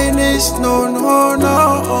 Mine is no, no, no.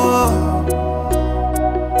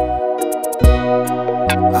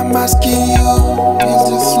 I'm asking you, is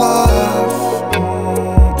this love?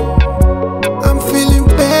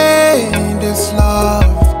 This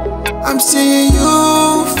love, I'm seeing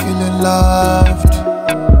you feeling loved.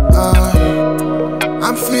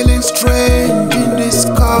 I'm feeling strange in this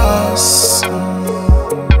cause.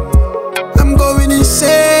 I'm going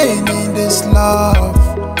insane in this love,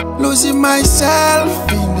 losing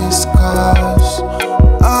myself in this cause.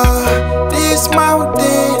 This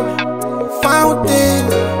mountain, fountain,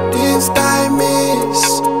 this time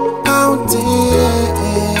is counting.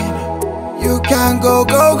 You can go,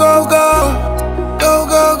 go, go, go, go,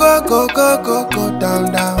 go, go, go, go, go, go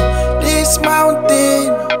down, down. This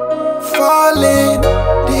mountain falling,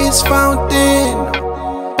 this fountain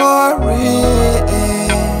pouring.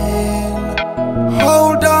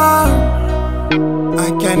 Hold on, I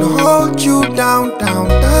can hold you down, down,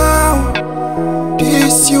 down.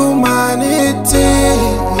 This humanity,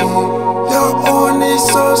 your own is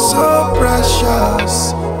so, so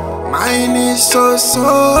precious. Mine is so,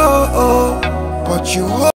 so, but you